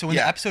is out. So when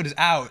the episode is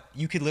out,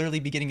 you could literally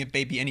be getting a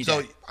baby any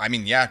day. So, I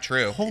mean, yeah,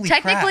 true. Holy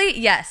Technically,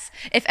 crap. yes.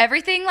 If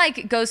everything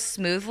like goes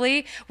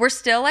smoothly, we're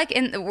still like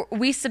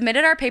we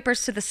submitted our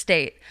papers to the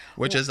state.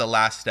 Which is the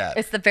last step.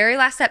 It's the very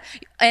last step.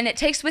 And it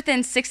takes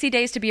within 60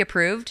 days to be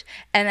approved.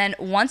 And then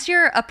once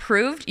you're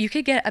approved, you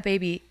could get a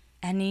baby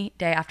any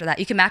day after that.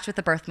 You can match with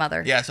the birth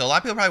mother. Yeah, so a lot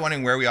of people are probably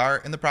wondering where we are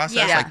in the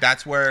process. Yeah. Like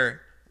that's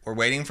where we're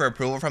waiting for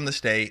approval from the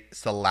state.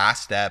 It's the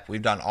last step.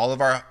 We've done all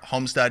of our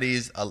home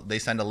studies. They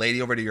send a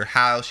lady over to your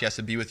house. She has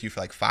to be with you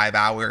for like 5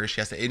 hours. She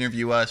has to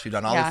interview us. We've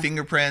done all the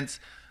fingerprints,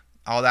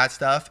 all that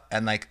stuff.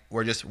 And like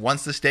we're just,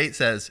 once the state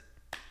says,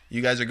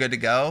 you guys are good to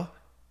go,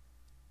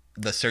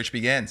 the search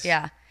begins.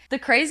 Yeah. The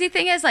crazy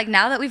thing is like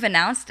now that we've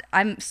announced,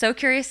 I'm so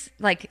curious,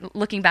 like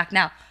looking back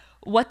now,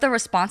 what the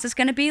response is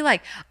going to be.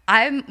 Like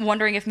I'm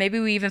wondering if maybe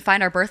we even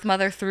find our birth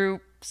mother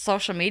through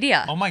social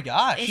media. Oh my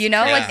gosh. You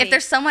know, like if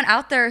there's someone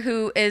out there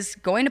who is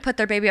going to put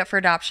their baby up for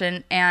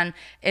adoption and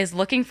is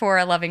looking for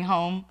a loving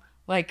home,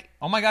 like,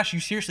 oh my gosh, you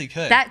seriously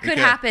could. That could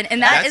happen.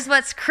 And that is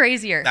what's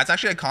crazier. That's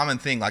actually a common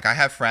thing. Like I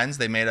have friends,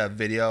 they made a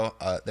video,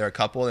 they're a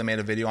couple, they made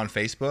a video on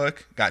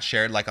Facebook, got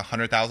shared like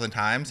 100,000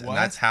 times. And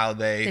that's how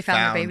they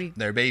found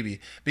their baby.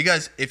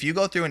 Because if you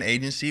go through an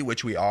agency,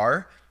 which we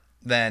are,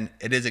 then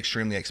it is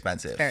extremely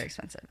expensive. Very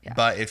expensive. Yeah.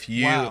 But if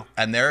you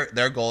and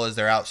their goal is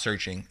they're out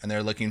searching and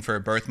they're looking for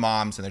birth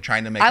moms and they're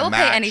trying to make I will a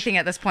match. pay anything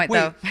at this point. Wait,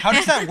 though. How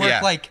does that work?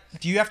 Yeah. Like,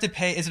 do you have to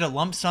pay? Is it a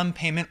lump sum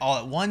payment all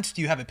at once?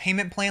 Do you have a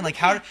payment plan? Like,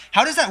 how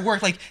does that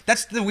work? Like,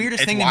 that's the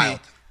weirdest thing wild.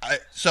 to me.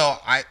 So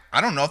I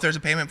don't know if there's a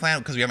payment plan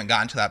because we haven't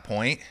gotten to that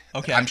point.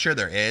 Okay. I'm sure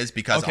there is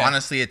because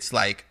honestly, it's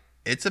like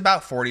it's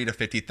about $40,000 to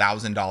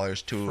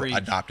 $50,000 to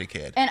adopt a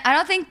kid. And I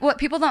don't think what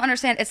people don't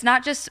understand, it's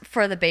not just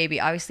for the baby.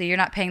 Obviously, you're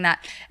not paying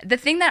that. The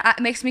thing that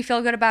makes me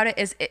feel good about it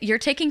is you're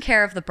taking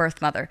care of the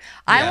birth mother.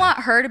 I want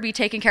her to be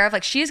taken care of.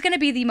 Like, she's going to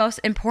be the most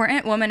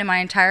important woman in my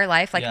entire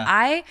life. Like,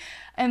 I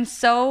am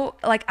so,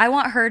 like, I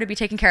want her to be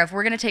taken care of.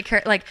 We're going to take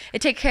care, like,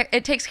 it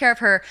takes care of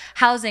her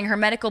housing, her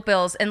medical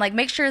bills, and, like,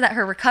 make sure that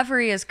her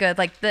recovery is good.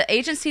 Like, the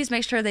agencies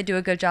make sure they do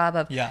a good job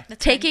of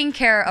taking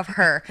care of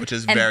her. Which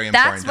is and very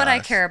important that's what to I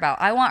us. care about.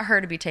 I want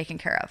her to be taken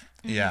care of.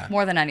 Yeah.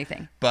 More than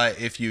anything.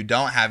 But if you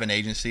don't have an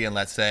agency and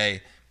let's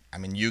say, I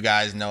mean, you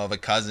guys know of a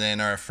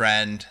cousin or a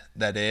friend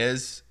that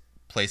is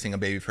placing a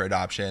baby for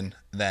adoption,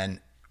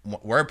 then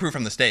we're approved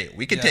from the state.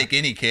 We could take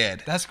any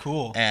kid. That's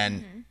cool.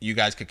 And you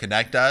guys could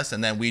connect us,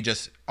 and then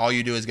all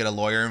you do is get a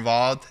lawyer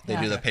involved. They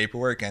do the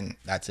paperwork, and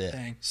that's it.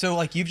 Dang. So,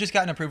 like, you've just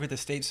gotten approved with the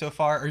state so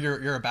far, or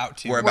you're about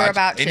to? We're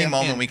about to. Any to.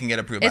 moment we can get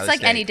approved by It's the like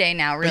state. any day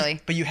now,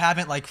 really. But you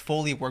haven't, like,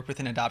 fully worked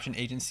with an adoption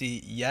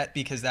agency yet,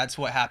 because that's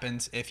what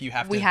happens if you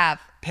have to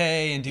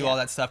pay and do all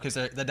that stuff, because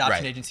the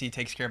adoption agency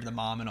takes care of the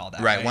mom and all that.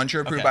 Right. Once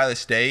you're approved by the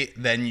state,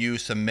 then you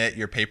submit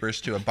your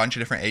papers to a bunch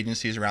of different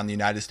agencies around the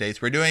United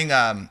States. We're doing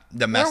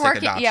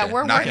domestic adoption. Yeah,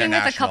 we're not working with a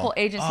international. couple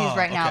agencies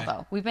right now,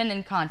 though. We've been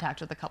in contact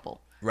with a couple.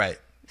 Right.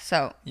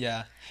 So.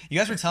 Yeah. You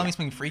guys were telling me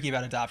something freaky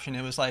about adoption.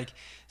 It was like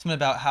something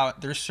about how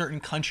there's certain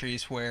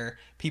countries where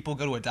people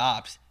go to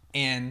adopt,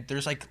 and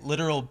there's like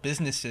literal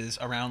businesses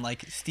around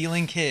like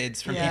stealing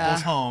kids from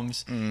people's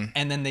homes,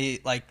 and then they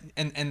like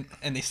and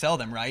they sell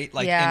them, right?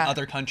 Like in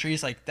other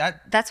countries, like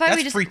that. That's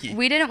why freaky.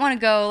 We didn't want to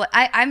go.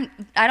 I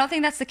don't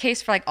think that's the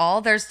case for like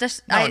all. There's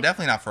just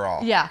definitely not for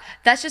all. Yeah,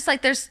 that's just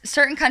like there's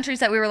certain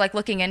countries that we were like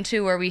looking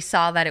into where we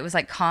saw that it was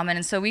like common,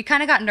 and so we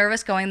kind of got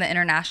nervous going the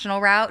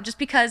international route just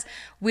because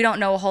we don't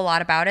know a whole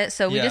lot about it.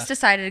 So we just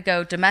decided to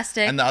go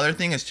domestic. And the other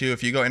thing is too,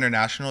 if you go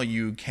international,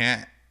 you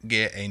can't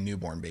get a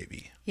newborn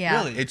baby.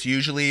 Yeah. Really? It's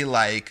usually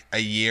like a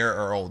year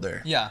or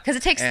older. Yeah.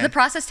 Because the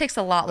process takes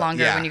a lot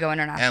longer when you go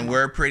international. And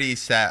we're pretty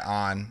set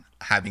on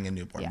having a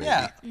newborn baby.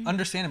 Yeah,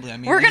 understandably. I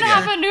mean, we're gonna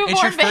have a newborn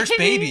It's your first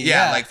baby.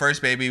 Yeah, like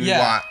first baby, we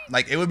want,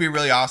 like, it would be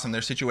really awesome.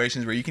 There's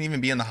situations where you can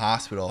even be in the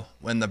hospital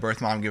when the birth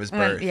mom gives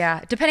birth.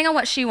 Yeah, depending on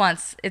what she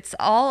wants, it's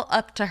all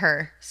up to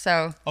her.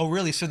 So. Oh,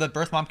 really? So the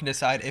birth mom can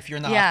decide if you're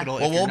in the hospital.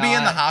 Well, we'll be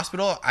in the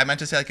hospital. I meant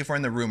to say like if we're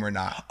in the room or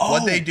not. Oh.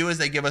 What they do is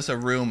they give us a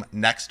room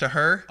next to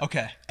her.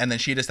 Okay. And then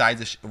she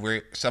decides if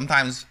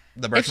sometimes.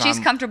 If she's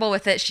comfortable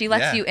with it, she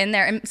lets you in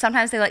there, and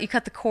sometimes they let you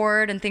cut the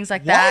cord and things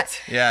like that.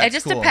 What? Yeah, it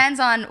just depends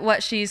on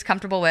what she's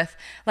comfortable with.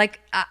 Like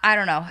I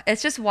don't know.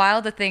 It's just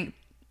wild to think.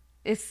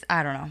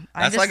 I don't know.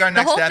 That's like our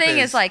next step. The whole thing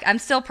is like I'm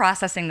still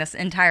processing this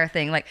entire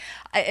thing. Like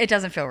it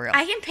doesn't feel real.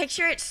 I can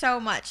picture it so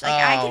much. Like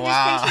I can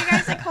just picture you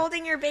guys like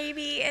holding your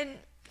baby, and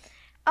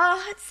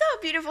it's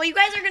so beautiful. You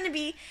guys are gonna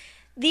be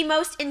the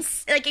most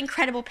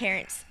incredible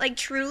parents. Like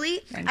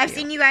truly, I've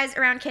seen you guys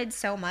around kids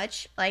so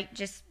much. Like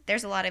just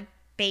there's a lot of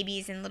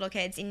babies and little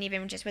kids, and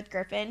even just with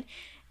Griffin,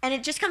 and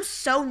it just comes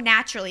so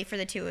naturally for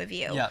the two of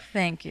you. Yeah,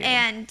 thank you.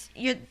 And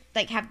you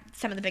like have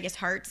some of the biggest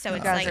hearts, so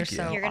it's like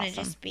you're gonna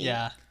just be.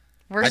 Yeah,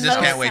 I just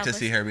can't wait to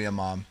see her be a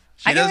mom.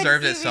 She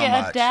deserves it so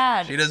much.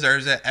 Dad. She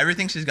deserves it.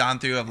 Everything she's gone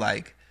through of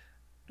like,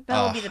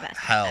 that will be the best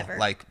hell, ever.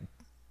 like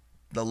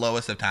the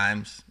lowest of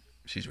times.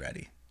 She's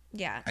ready.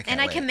 Yeah,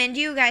 I commend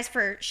you guys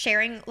for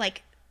sharing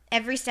like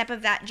every step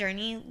of that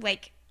journey,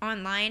 like.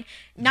 Online,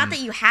 not that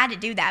you had to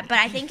do that, but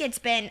I think it's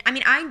been, I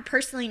mean, I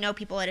personally know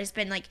people it has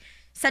been like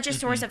such a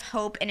source of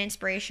hope and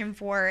inspiration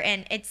for,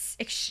 and it's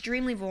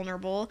extremely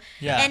vulnerable.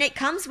 Yeah. And it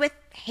comes with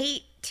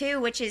hate too,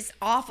 which is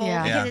awful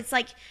because it's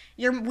like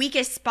your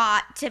weakest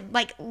spot to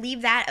like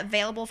leave that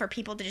available for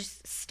people to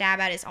just stab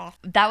at is awful.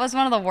 That was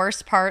one of the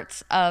worst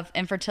parts of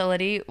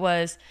infertility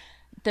was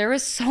there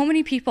was so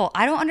many people.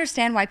 I don't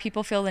understand why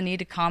people feel the need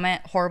to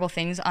comment horrible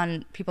things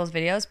on people's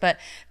videos, but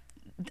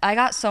I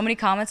got so many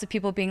comments of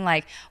people being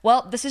like,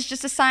 well, this is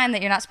just a sign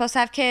that you're not supposed to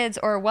have kids,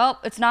 or, well,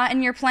 it's not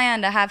in your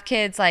plan to have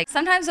kids. Like,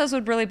 sometimes those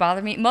would really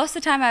bother me. Most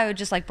of the time I would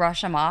just like brush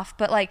them off.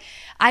 But like,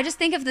 I just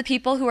think of the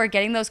people who are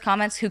getting those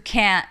comments who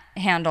can't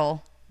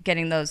handle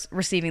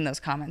receiving those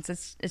comments.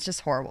 It's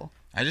just horrible.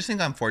 I just think,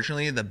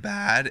 unfortunately, the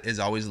bad is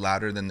always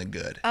louder than the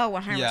good. Oh,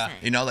 100%. Yeah.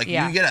 You know, like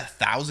you get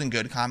 1,000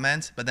 good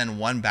comments, but then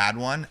one bad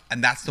one,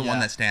 and that's the one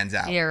that stands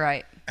out. You're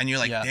right. And you're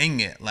like, dang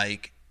it.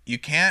 Like, you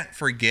can't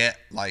forget,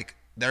 like,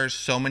 there's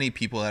so many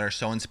people that are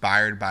so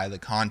inspired by the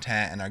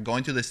content and are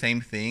going through the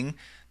same thing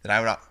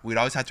that we'd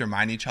always have to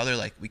remind each other,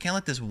 like, we can't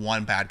let this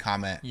one bad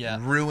comment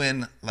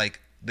ruin like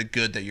the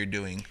good that you're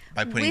doing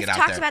by putting it out there.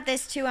 We've talked about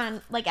this too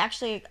on like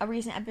actually a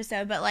recent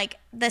episode, but like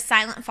the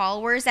silent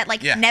followers that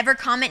like never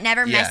comment,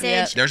 never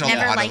message, There's a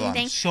never lot like of them.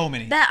 anything. So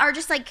many that are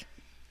just like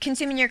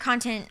consuming your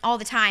content all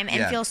the time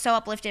and feel so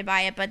uplifted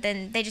by it, but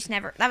then they just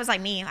never. That was like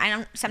me. I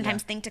don't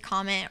sometimes think to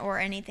comment or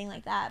anything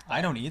like that.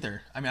 I don't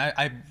either. I mean,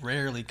 I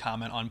rarely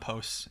comment on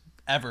posts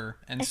ever,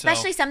 and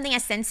especially something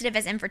as sensitive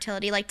as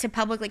infertility, like to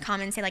publicly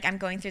comment and say like I'm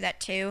going through that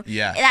too.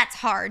 Yeah, that's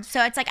hard.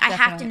 So it's like I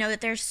have to know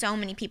that there's so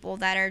many people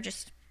that are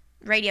just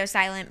radio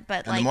silent,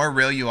 but and the more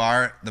real you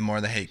are, the more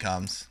the hate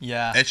comes.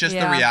 Yeah, it's just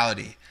the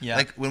reality. Yeah,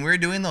 like when we were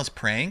doing those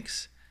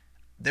pranks,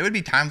 there would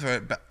be times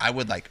where I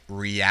would like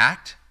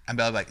react and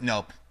be like,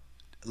 nope,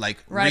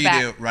 like run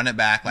it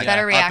back, like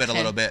better up it a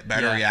little bit,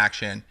 better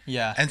reaction.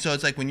 Yeah, and so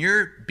it's like when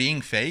you're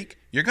being fake,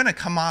 you're gonna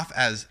come off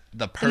as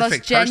the perfect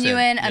most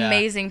genuine,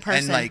 amazing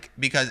person. And like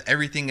because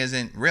everything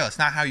isn't real, it's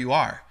not how you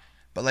are.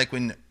 But like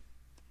when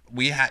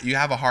you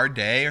have a hard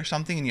day or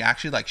something, and you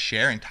actually like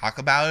share and talk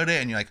about it,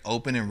 and you're like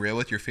open and real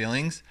with your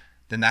feelings,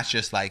 then that's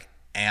just like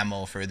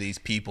ammo for these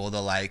people to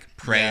like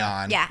prey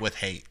on with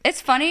hate. It's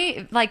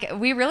funny, like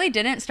we really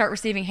didn't start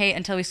receiving hate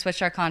until we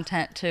switched our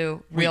content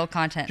to real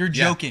content. You're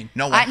joking.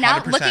 No, 100%.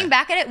 Now looking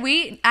back at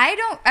it, I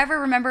don't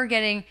ever remember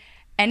getting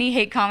any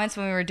hate comments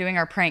when we were doing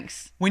our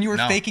pranks. When you were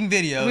faking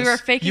videos,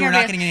 you were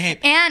not getting any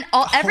hate. And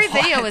every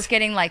video was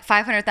getting like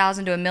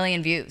 500,000 to 1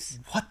 million views.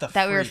 What the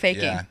that we were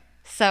faking. Yeah.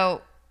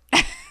 So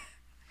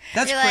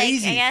that's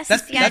crazy. Like,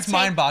 that's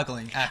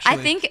mind-boggling, actually. I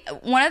think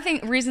one of the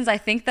reasons I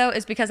think, though,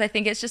 is because I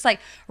think it's just like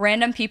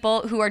random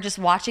people who are just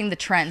watching the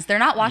trends. They're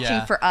not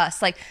watching for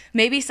us. Like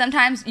maybe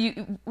sometimes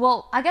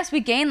I guess we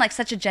gain like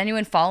such a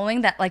genuine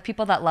following that like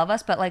people that love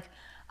us, but like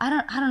I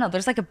don't know.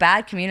 There's like a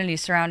bad community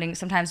surrounding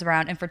sometimes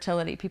around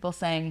infertility. People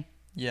saying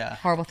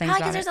horrible things.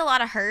 Because there's a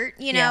lot of hurt.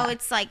 You know,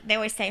 it's like they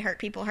always say hurt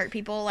people.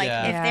 Like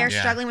if they're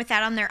struggling with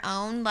that on their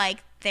own, like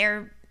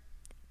they're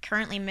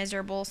currently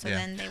miserable, so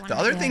then they want the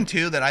other thing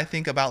too that I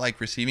think about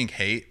like receiving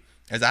hate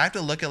is I have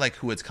to look at like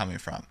who it's coming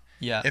from.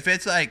 If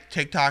it's like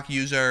TikTok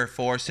user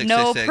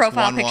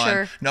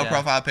 466611, no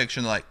profile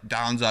picture, like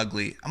Dallin's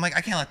ugly, I'm like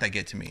I can't let that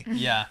get to me.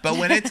 But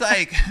when it's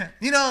like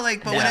when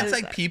it's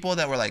like people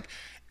that were like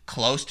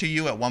close to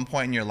you at one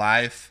point in your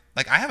life,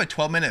 like I have a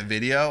 12-minute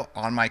video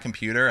on my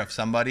computer of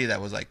somebody that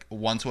was like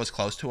once was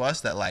close to us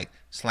that like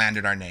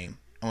slandered our name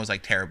and was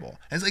like terrible.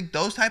 And it's like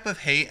those type of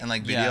hate and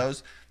like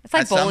videos. It's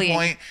like at bullying. Some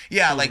point,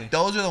 like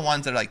those are the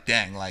ones that are like,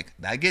 dang, like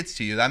that gets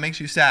to you. That makes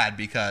you sad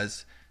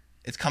because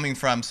it's coming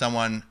from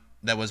someone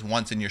that was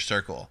once in your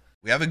circle.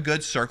 We have a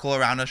good circle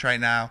around us right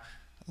now.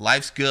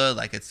 Life's good.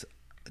 Like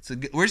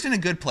we're just in a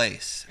good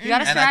place. You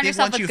gotta surround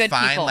yourself with good people.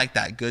 And I think once you find like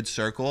that good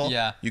circle,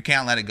 you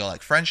can't let it go.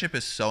 Like friendship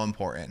is so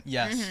important.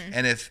 Yes.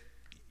 And if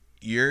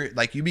you're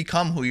like, you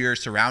become who you're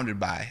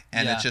surrounded by,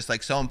 and it's just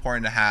like so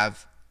important to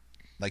have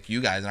like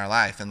you guys in our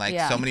life and like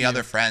so many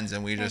other friends,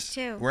 and we're in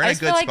a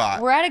good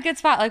spot. We're at a good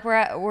spot. Like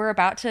we're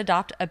about to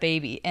adopt a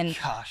baby, and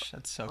gosh,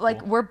 that's so cool.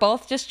 Like we're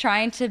both just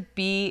trying to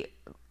be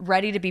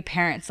ready to be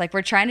parents. Like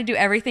we're trying to do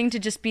everything to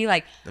just be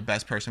like the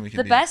best person we can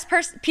be. The best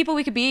people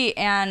we could be,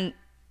 and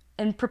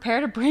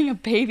prepare to bring a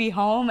baby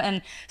home.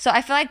 And so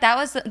I feel like that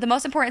was the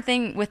most important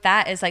thing with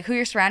that is like who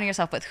you're surrounding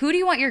yourself with. Who do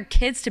you want your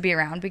kids to be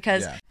around?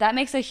 Because that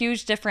makes a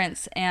huge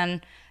difference.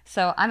 And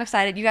so I'm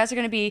excited. You guys are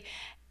going to be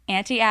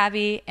Auntie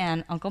Abby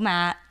and Uncle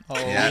Matt. Oh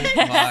my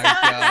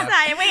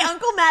God. Wait,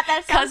 Uncle Matt,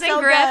 that sounds Cousin so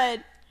Griff.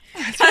 good.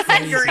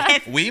 Cousin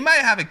Griff. We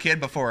might have a kid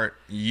before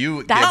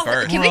you give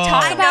birth. Can we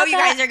talk about I know you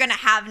guys are going to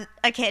have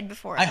a kid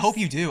before us. I hope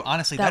you do.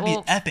 Honestly, that'd be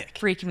epic.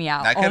 Freak me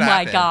out. That could my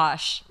happen.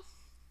 Gosh.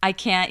 I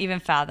can't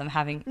even fathom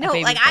having a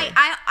baby. Like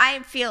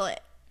I feel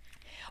it.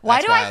 Why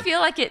do I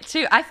feel like it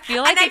too? I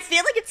feel like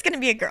it's gonna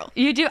be a girl.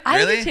 You do?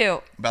 I do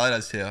too. Bella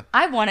does too.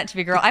 I want it to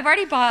be a girl. I've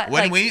already bought.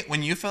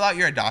 When you fill out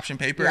your adoption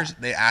papers,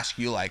 they ask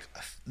you like,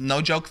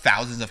 no joke,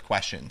 thousands of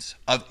questions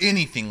of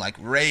anything like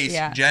race,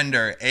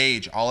 gender,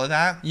 age, all of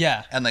that.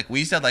 Yeah. And like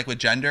we said, like with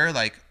gender,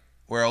 like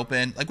we're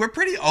open. Like we're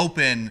pretty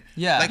open.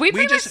 Yeah. Like, we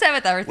pretty much said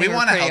with everything. We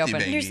want a healthy open.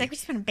 baby. You're just like, we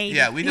just want a baby.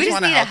 Yeah, we just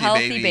want a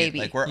healthy baby.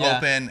 Like we're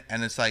open,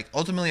 and it's like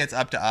ultimately it's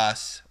up to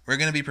us. We're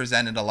going to be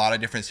presented a lot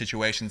of different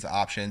situations,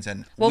 options,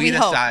 and we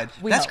decide.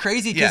 That's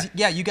crazy because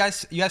you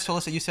guys told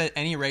us that you said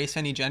any race,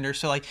 any gender.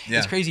 So like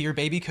it's crazy. Your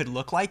baby could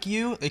look like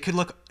you. It could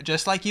look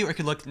just like you, or it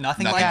could look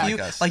nothing like you.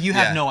 Us. Like you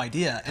have no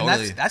idea, and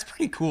Totally. that's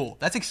pretty cool.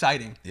 That's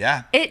exciting.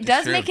 Yeah, it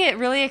does make it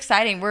really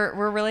exciting.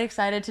 We're really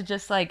excited to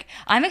just like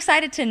I'm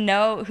excited to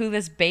know who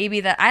this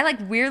baby that I like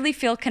weirdly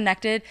feel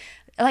connected.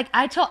 Like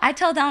I tell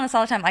Dallin this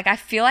all the time. Like I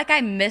feel like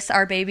I miss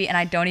our baby and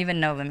I don't even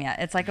know them yet.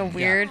 It's like a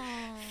weird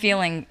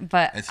feeling,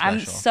 but I'm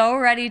so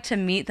ready to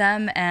meet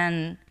them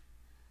and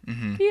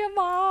be a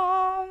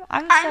mom.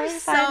 I'm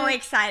so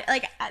excited.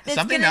 Like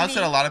something else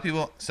that a lot of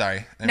people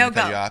cut you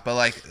off, but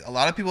like a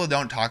lot of people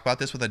don't talk about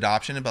this with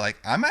adoption, but like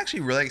I'm actually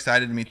really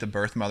excited to meet the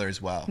birth mother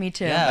as well. Me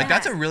too. Like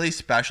that's a really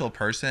special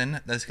person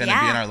that's going to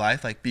be in our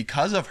life. Like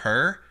because of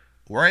her,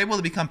 we're able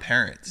to become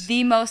parents.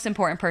 The most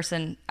important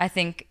person, I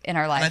think, in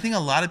our life. And I think a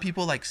lot of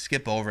people like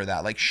skip over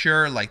that. Like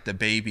sure, like the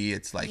baby,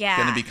 it's like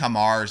going to become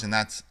ours, and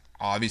that's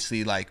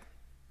obviously like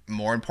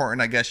more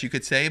important, I guess you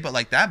could say. But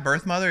like that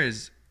birth mother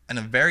is and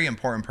a very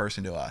important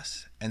person to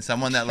us, and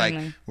someone that like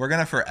we're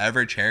gonna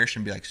forever cherish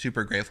and be like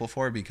super grateful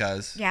for,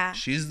 because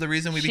she's the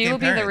reason we became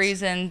parents. She will be the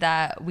reason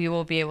that we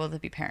will be able to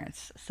be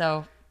parents.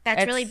 So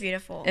that's really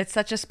beautiful. It's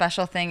such a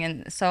special thing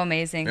and so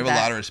amazing. We have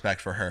a lot of respect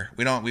for her.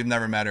 We've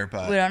never met her,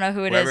 but we don't know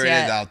who it is whoever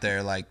yet. It is out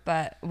there, like,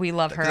 but we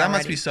love her. That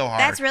must be so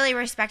hard. That's really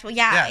respectful.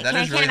 Yeah, I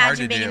can't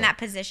imagine being in that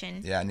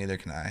position. Yeah, neither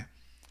can I.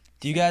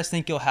 Do you guys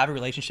think you'll have a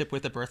relationship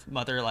with the birth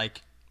mother,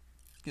 like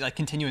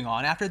continuing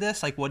on after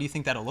this? Like, what do you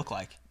think that'll look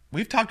like?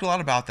 We've talked a lot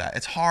about that.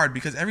 It's hard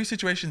because every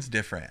situation's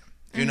different.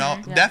 You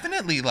know,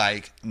 definitely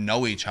like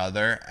know each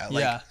other.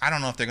 Like, I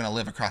don't know if they're gonna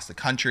live across the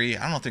country.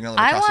 I don't know if they're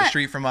gonna live across the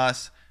street from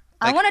us.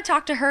 Like, I want to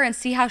talk to her and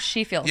see how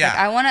she feels.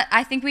 Yeah. Like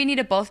I think we need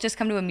to both just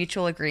come to a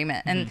mutual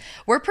agreement, and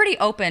we're pretty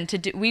open to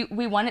do.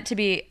 We want it to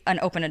be an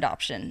open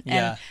adoption,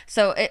 and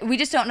so we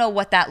just don't know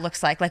what that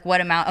looks like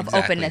what amount of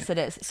openness it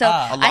is. So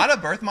a lot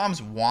of birth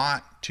moms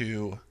want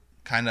to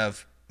kind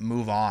of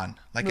move on,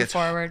 like move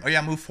forward.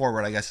 Move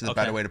forward. I guess is a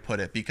better way to put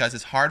it, because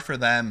it's hard for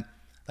them.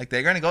 Like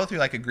they're going to go through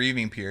like a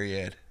grieving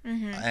period,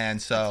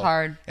 and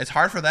so it's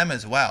hard for them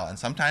as well. And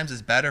sometimes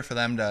it's better for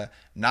them to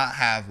not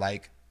have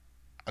like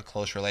a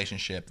close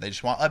relationship. They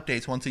just want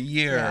updates once a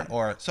year,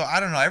 or so I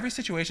don't know. Every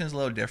situation is a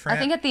little different.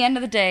 I think at the end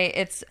of the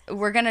day,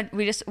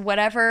 we just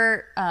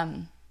whatever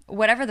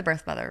the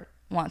birth mother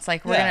wants.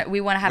 Like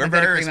we want to have a good agreement. We're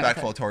very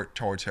respectful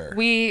towards her.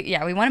 We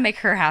want to make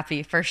her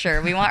happy for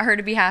sure. We want her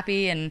to be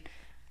happy, and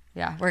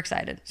we're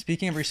excited.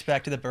 Speaking of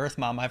respect to the birth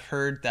mom, I've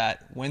heard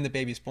that when the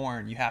baby's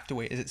born, you have to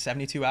wait. Is it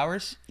 72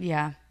 hours?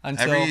 Yeah.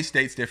 Every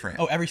state's different.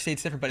 Oh, every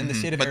state's different, but in the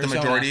state of Arizona.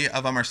 But the majority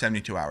of them are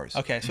 72 hours.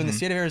 Okay, so in the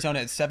state of Arizona,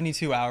 it's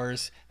 72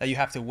 hours that you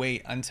have to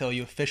wait until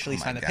you officially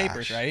sign the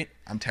papers, right?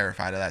 I'm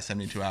terrified of that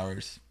 72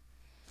 hours.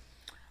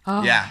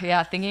 Oh,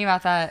 yeah. Thinking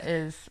about that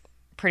is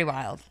pretty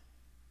wild.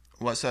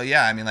 Well, so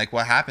I mean, like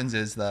what happens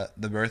is the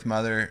birth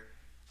mother.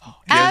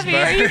 Abby,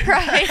 are you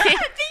crying?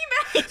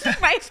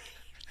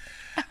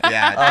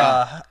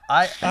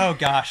 Oh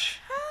gosh.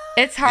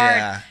 It's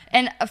hard.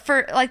 And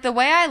for like the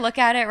way I look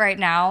at it right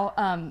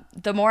now,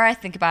 the more I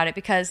think about it,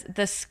 because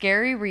the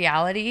scary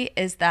reality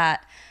is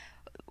that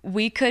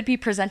we could be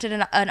presented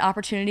an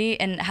opportunity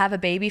and have a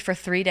baby for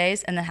 3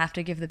 days and then have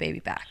to give the baby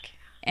back.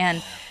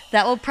 And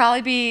that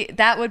would be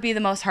the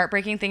most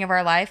heartbreaking thing of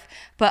our life.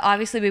 But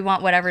obviously we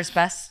want whatever's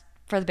best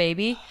for the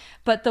baby.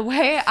 But the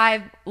way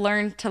I've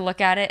learned to look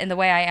at it, and the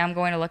way I am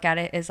going to look at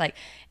it, is like,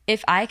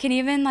 if I can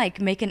even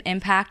like make an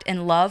impact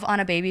and love on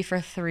a baby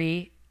for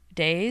 3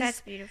 days,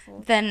 that's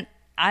beautiful. Then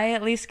I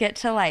at least get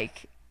to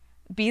like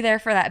be there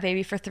for that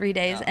baby for 3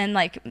 days and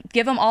like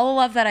give them all the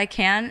love that I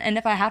can. And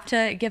if I have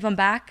to give them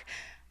back,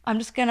 I'm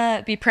just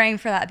gonna be praying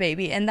for that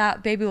baby, and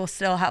that baby will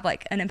still have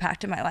like an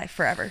impact in my life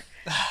forever.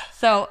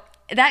 So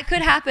that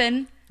could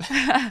happen.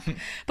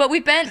 But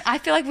I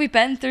feel like we've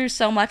been through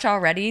so much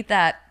already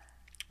that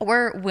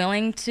we're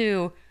willing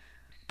to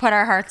put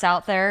our hearts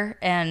out there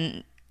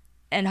and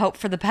hope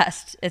for the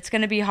best. It's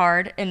going to be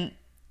hard, and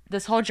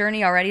this whole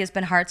journey already has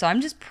been hard. So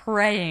I'm just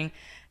praying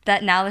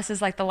that now this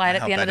is like the light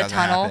at the end of the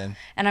tunnel.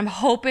 And I'm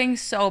hoping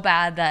so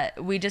bad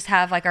that we just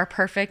have like our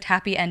perfect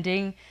happy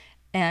ending.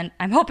 And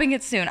I'm hoping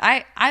it's soon.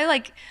 I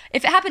like,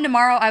 if it happened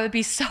tomorrow, I would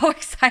be so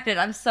excited.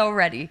 I'm so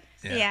ready.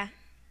 Yeah.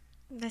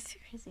 That's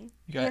crazy.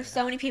 You have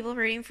so many people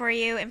rooting for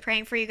you and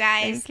praying for you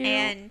guys. Thank you.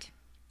 And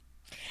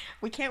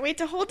we can't wait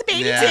to hold the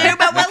baby too,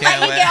 but we'll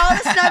let you get all the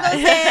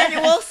snuggles in,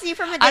 and we'll see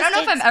from a distance. I don't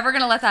know if I'm ever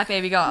going to let that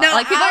baby go. No,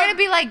 like, people are going to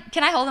be like,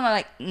 can I hold him? I'm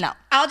like, no.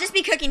 I'll just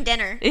be cooking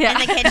dinner in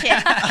the kitchen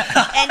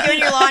and doing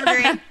your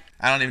laundry.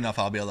 I don't even know if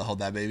I'll be able to hold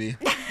that baby.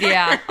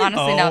 Yeah,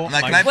 honestly, no.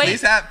 Like, can I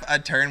please have a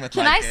turn with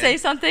my kid? Can I say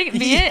something?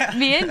 Me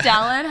and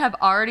Dallin have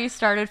already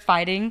started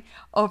fighting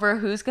over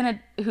who's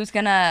gonna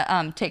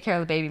take care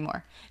of the baby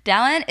more.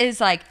 Dallin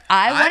is like,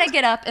 I want to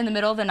get up in the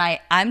middle of the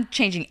night. I'm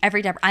changing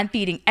every diaper. I'm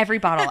feeding every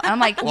bottle. And I'm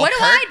like, what do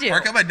I do?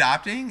 Perk of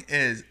adopting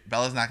is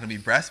Bella's not going to be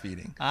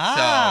breastfeeding. So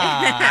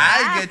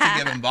I get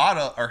to give him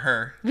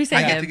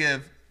I get to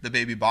give the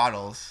baby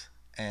bottles,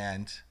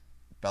 and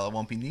Bella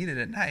won't be needed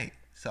at night.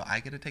 So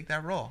I get to take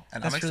that role,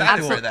 and I'm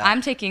excited for that.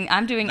 I'm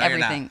doing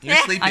everything. You're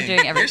sleeping. I'm doing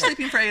everything. You're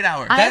sleeping for 8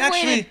 hours.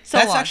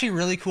 That's actually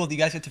really cool that you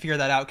guys get to figure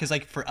that out, because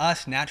like for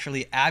us,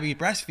 naturally, Abby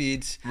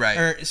breastfeeds.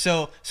 Right.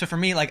 So for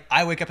me, like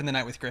I wake up in the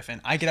night with Griffin.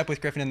 I get up with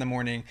Griffin in the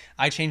morning.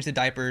 I change the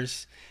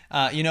diapers.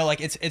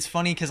 Like it's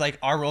funny because like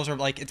our roles are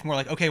like, it's more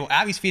like, okay, well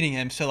Abby's feeding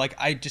him, so like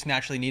I just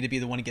naturally need to be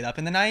the one to get up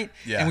in the night.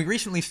 Yeah. And we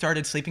recently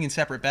started sleeping in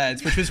separate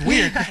beds, which was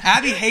weird.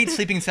 Abby hates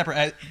sleeping in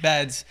separate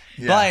beds,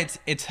 but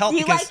it's helped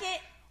because. You like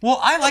it? Well,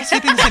 I like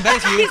sleeping in the same bed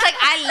as you. He's like,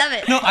 I love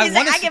it. No,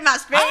 I get my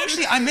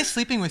space. I miss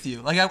sleeping with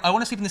you. Like, I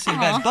want to sleep in the same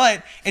bed,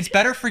 but it's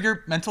better for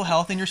your mental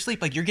health and your sleep.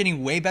 Like, you're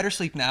getting way better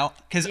sleep now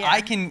because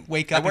I can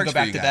wake up and go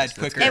back to bed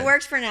quicker. It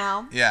works for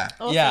now. Yeah.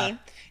 We'll see.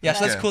 Yeah,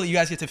 so that's cool that you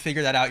guys get to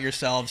figure that out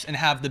yourselves and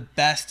have the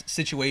best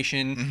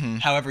situation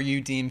however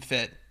you deem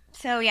fit.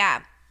 So,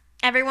 yeah.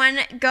 Everyone,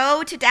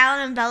 go to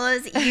Dallin and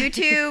Bella's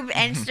YouTube,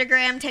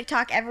 Instagram,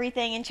 TikTok,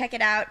 everything, and check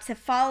it out to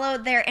follow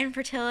their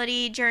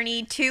infertility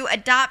journey to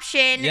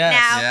adoption. Yes.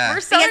 Now, Yeah.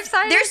 We're so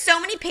excited. there's so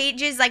many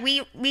pages. Like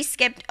we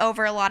skipped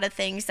over a lot of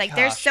things. Like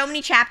there's so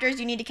many chapters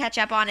you need to catch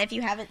up on if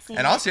you haven't seen.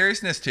 In all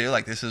seriousness, too,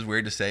 like this is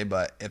weird to say,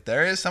 but if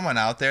there is someone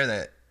out there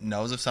that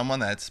knows of someone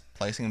that's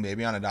placing a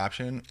baby on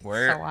adoption,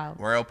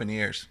 we're open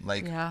ears.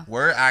 Like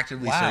we're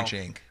actively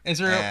searching. Is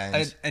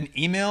there an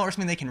email or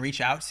something they can reach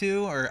out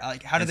to, or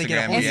like how do they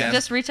get a hold of you?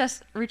 Just reach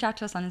out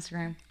to us on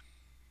Instagram.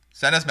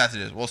 Send us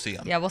messages. We'll see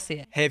them. Yeah, we'll see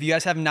it. Hey, if you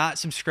guys have not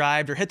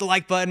subscribed or hit the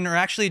like button or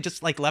actually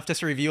just like left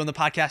us a review on the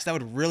podcast, that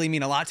would really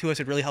mean a lot to us.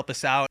 It'd really help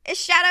us out. A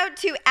shout out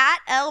to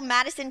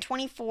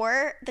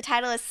 @LMadison24. The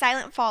title is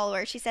Silent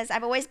Follower. She says,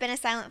 I've always been a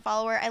silent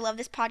follower. I love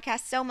this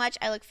podcast so much.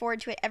 I look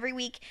forward to it every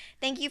week.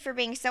 Thank you for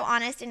being so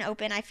honest and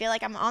open. I feel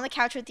like I'm on the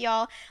couch with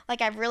y'all, like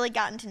I've really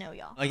gotten to know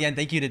y'all. Again,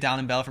 thank you to Dallin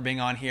and Bella for being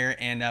on here,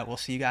 and we'll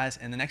see you guys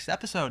in the next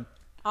episode.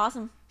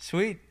 Awesome.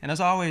 Sweet. And as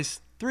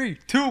always, 3,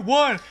 2,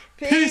 1.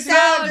 Peace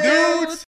out, dudes.